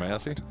 Jonathan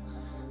Massey.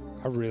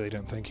 I really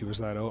didn't think he was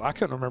that old. I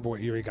couldn't remember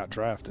what year he got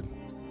drafted.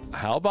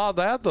 How about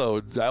that,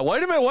 though?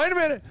 Wait a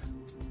minute.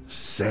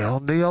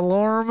 Sound the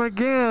alarm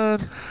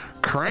again.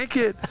 Crank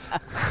it.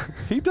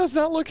 He does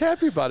not look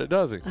happy about it,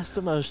 does he? That's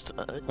the most,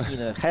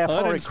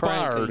 half-hearted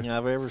cranking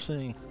I've ever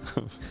seen.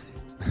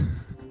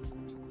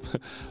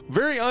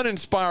 Very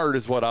uninspired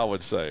is what I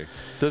would say.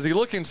 Does he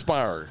look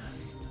inspired?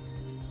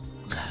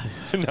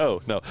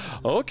 No.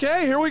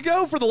 Okay, here we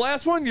go for the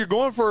last one. You're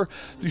going for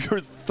your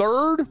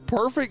third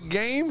perfect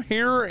game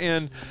here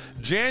in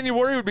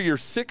January. It would be your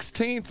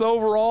 16th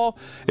overall.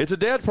 It's a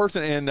dead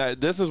person, and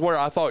this is where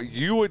I thought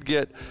you would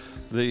get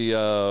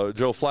the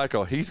Joe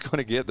Flacco. He's going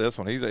to get this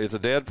one. It's a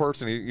dead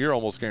person. You're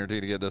almost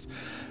guaranteed to get this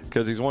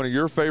because he's one of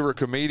your favorite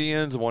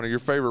comedians, one of your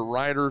favorite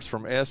writers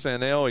from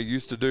SNL. He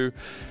used to do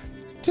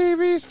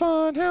TV's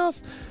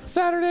Funhouse,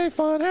 Saturday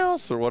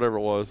Funhouse, or whatever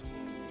it was.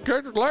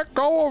 Let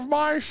go of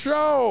my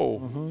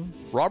show. Mm-hmm.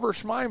 Robert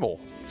Schmeigel.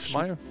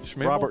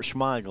 Robert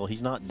Schmeigel.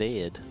 He's not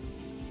dead.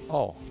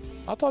 Oh,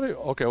 I thought he.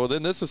 Okay, well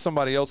then this is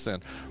somebody else then.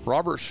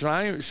 Robert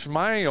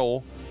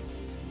Schmeigel.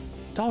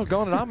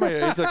 Doggone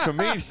it! He's a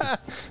comedian.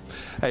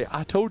 Hey,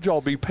 I told y'all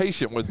be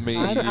patient with me.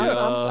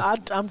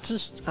 I'm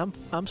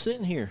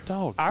sitting here.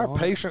 Our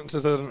patience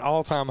is at an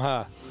all-time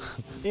high.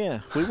 Yeah,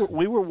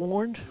 we were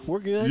warned. We're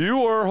good. You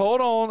were. Hold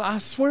on. I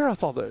swear I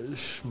thought that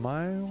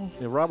Schmeigel.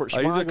 Yeah, Robert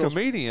Schmeigel. He's a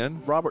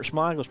comedian. Robert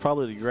Schmeigel's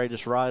probably the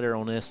greatest writer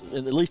on this,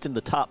 at least in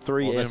the top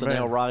three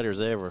SNL writers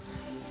ever.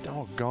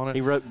 Doggone it.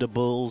 He wrote The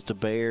Bulls, The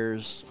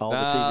Bears, all the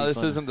TV.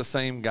 This isn't the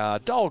same guy.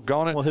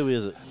 Doggone it. Well, who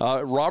is it?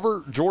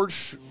 Robert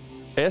George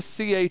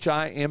Schimmel.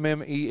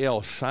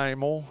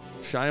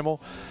 Schimmel.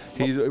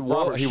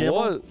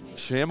 Was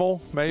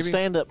Schimmel, maybe?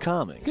 Stand-up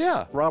comic.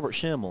 Yeah. Robert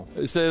Schimmel.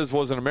 It says,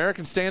 was an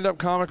American stand-up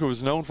comic who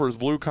was known for his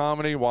blue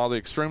comedy. While the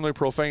extremely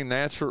profane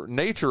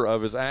nature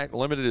of his act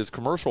limited his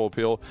commercial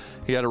appeal,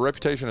 he had a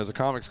reputation as a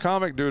comic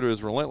due to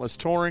his relentless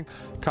touring,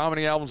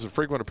 comedy albums, and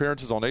frequent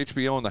appearances on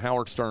HBO and The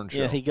Howard Stern Show.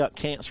 Yeah, he got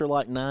cancer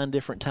like 9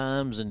 different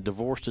times and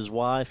divorced his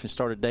wife and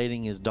started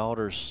dating his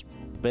daughter's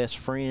best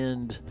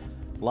friend.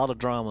 A lot of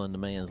drama in the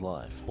man's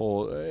life.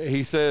 Well,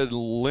 he said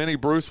Lenny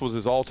Bruce was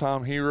his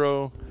all-time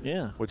hero.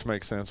 Yeah. Which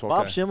makes sense. Okay.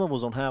 Bob Schimmel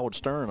was on Howard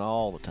Stern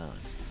all the time.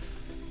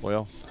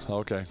 Well,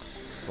 okay.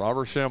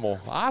 Robert Schimmel.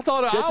 I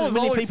thought just I was as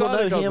many people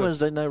know him as as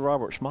they know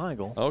Robert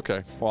Schmeigel.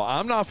 Okay. Well,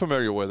 I'm not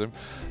familiar with him.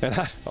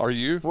 And are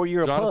you? Well,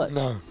 you're Jonathan? a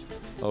putz.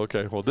 No.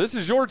 Okay. Well, this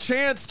is your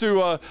chance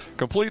to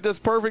complete this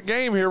perfect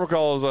game here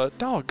because,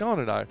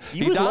 doggone it,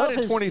 he died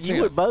in 2010.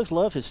 You would both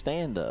love his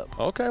stand-up.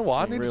 Okay. Well,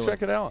 I need to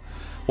check it out.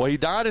 Well, he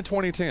died in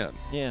 2010.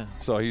 Yeah.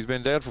 So he's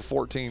been dead for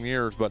 14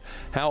 years. But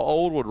how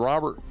old would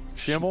Robert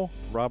Schimmel?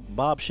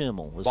 Bob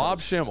Schimmel. Bob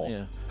Schimmel.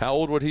 Yeah. How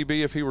old would he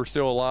be if he were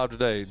still alive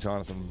today,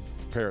 Jonathan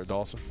Parrott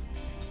Dawson?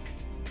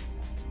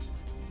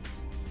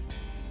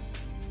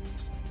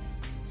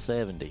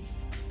 70.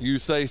 You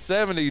say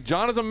 70.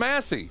 Jonathan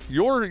Massey,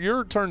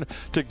 your turn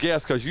to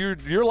guess because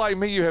you're like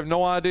me. You have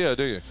no idea,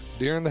 do you?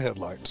 Deer in the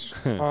headlights.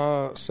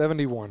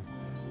 71.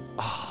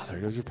 There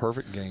goes your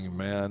perfect game,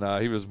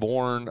 man. He was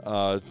born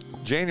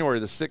January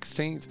the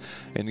 16th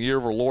in the year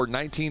of our Lord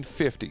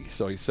 1950.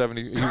 So he's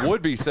 70. He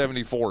would be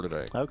 74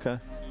 today. Okay.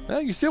 Yeah,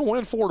 you still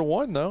win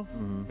 4-1 though.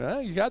 Mm-hmm. Yeah,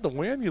 you got the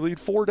win. You lead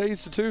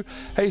 4-2.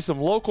 Hey, some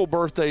local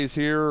birthdays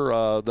here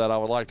that I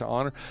would like to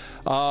honor.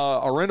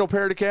 Arundel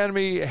Parrott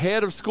Academy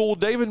head of school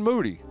David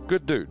Moody,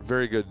 good dude,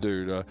 very good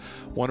dude.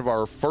 One of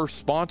our first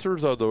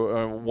sponsors of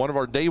the one of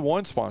our day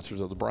one sponsors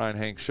of the Brian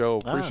Hanks Show.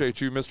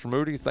 Appreciate you, Mr.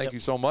 Moody. Thank you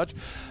so much.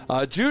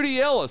 Judy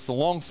Ellis, the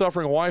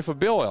long-suffering wife of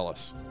Bill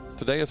Ellis.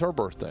 Today is her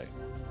birthday.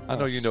 I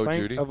know you know Saint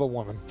Judy. of a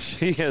woman.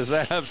 She is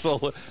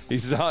absolutely.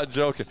 He's not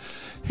joking.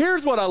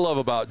 Here's what I love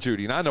about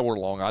Judy, and I know we're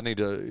long. I need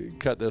to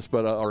cut this,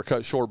 or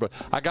cut short. But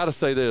I got to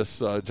say this,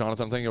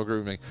 Jonathan. I think you'll agree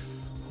with me.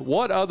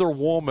 What other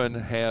woman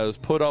has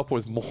put up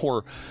with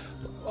more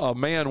a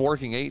man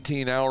working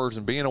 18 hours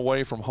and being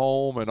away from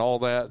home and all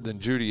that than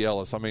Judy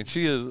Ellis? I mean,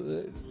 she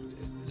is.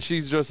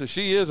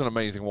 She is an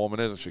amazing woman,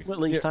 isn't she? Well,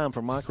 it leaves time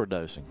for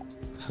microdosing.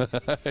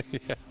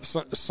 Yeah.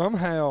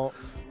 Somehow,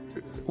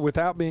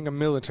 without being a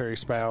military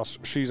spouse,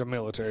 she's a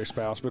military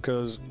spouse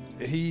because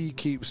he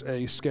keeps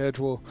a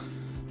schedule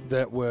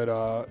that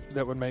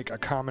would make a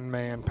common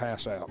man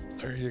pass out.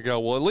 There you go.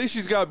 Well, at least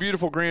she's got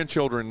beautiful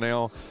grandchildren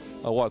now.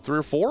 3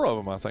 or 4 of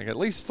them, I think. At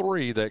least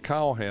 3 that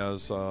Kyle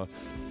has.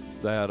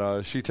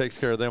 That she takes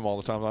care of them all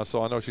the time.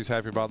 So I know she's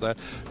happy about that.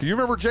 Do you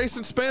remember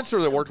Jason Spencer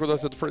that worked with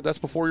us at the Free? That's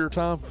before your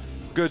time.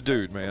 Good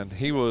dude, man.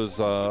 He was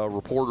a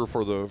reporter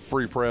for the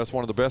Free Press,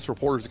 one of the best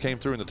reporters that came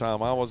through in the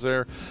time I was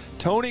there.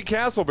 Tony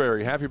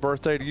Castleberry, happy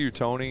birthday to you,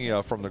 Tony,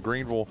 from the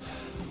Greenville.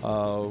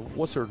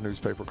 What's their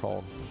newspaper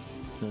called?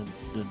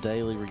 The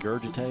daily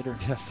regurgitator?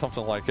 Yeah,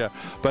 something like that.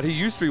 But he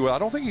used to be with, I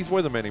don't think he's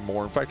with them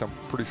anymore. In fact, I'm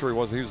pretty sure he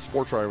was. He was a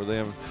sports writer with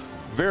them.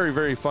 Very,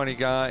 very funny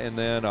guy. And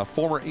then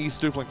former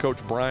East Duplin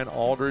coach Brian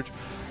Aldridge.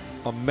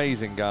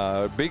 Amazing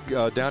guy. Big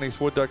Down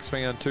East Wood Ducks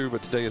fan, too,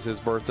 but today is his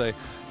birthday.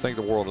 Think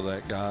the world of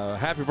that guy.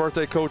 Happy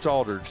birthday, Coach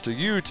Aldridge. To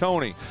you,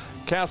 Tony,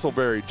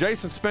 Castleberry,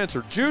 Jason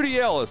Spencer, Judy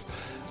Ellis,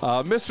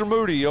 Mr.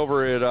 Moody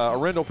over at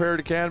Arundel Parrott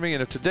Academy.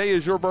 And if today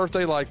is your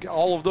birthday, like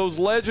all of those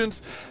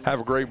legends, have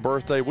a great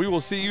birthday. We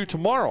will see you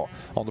tomorrow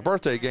on the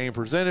birthday game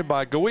presented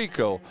by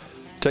GoEco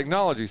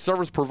Technology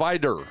Service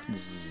Provider.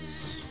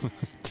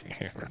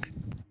 Damn.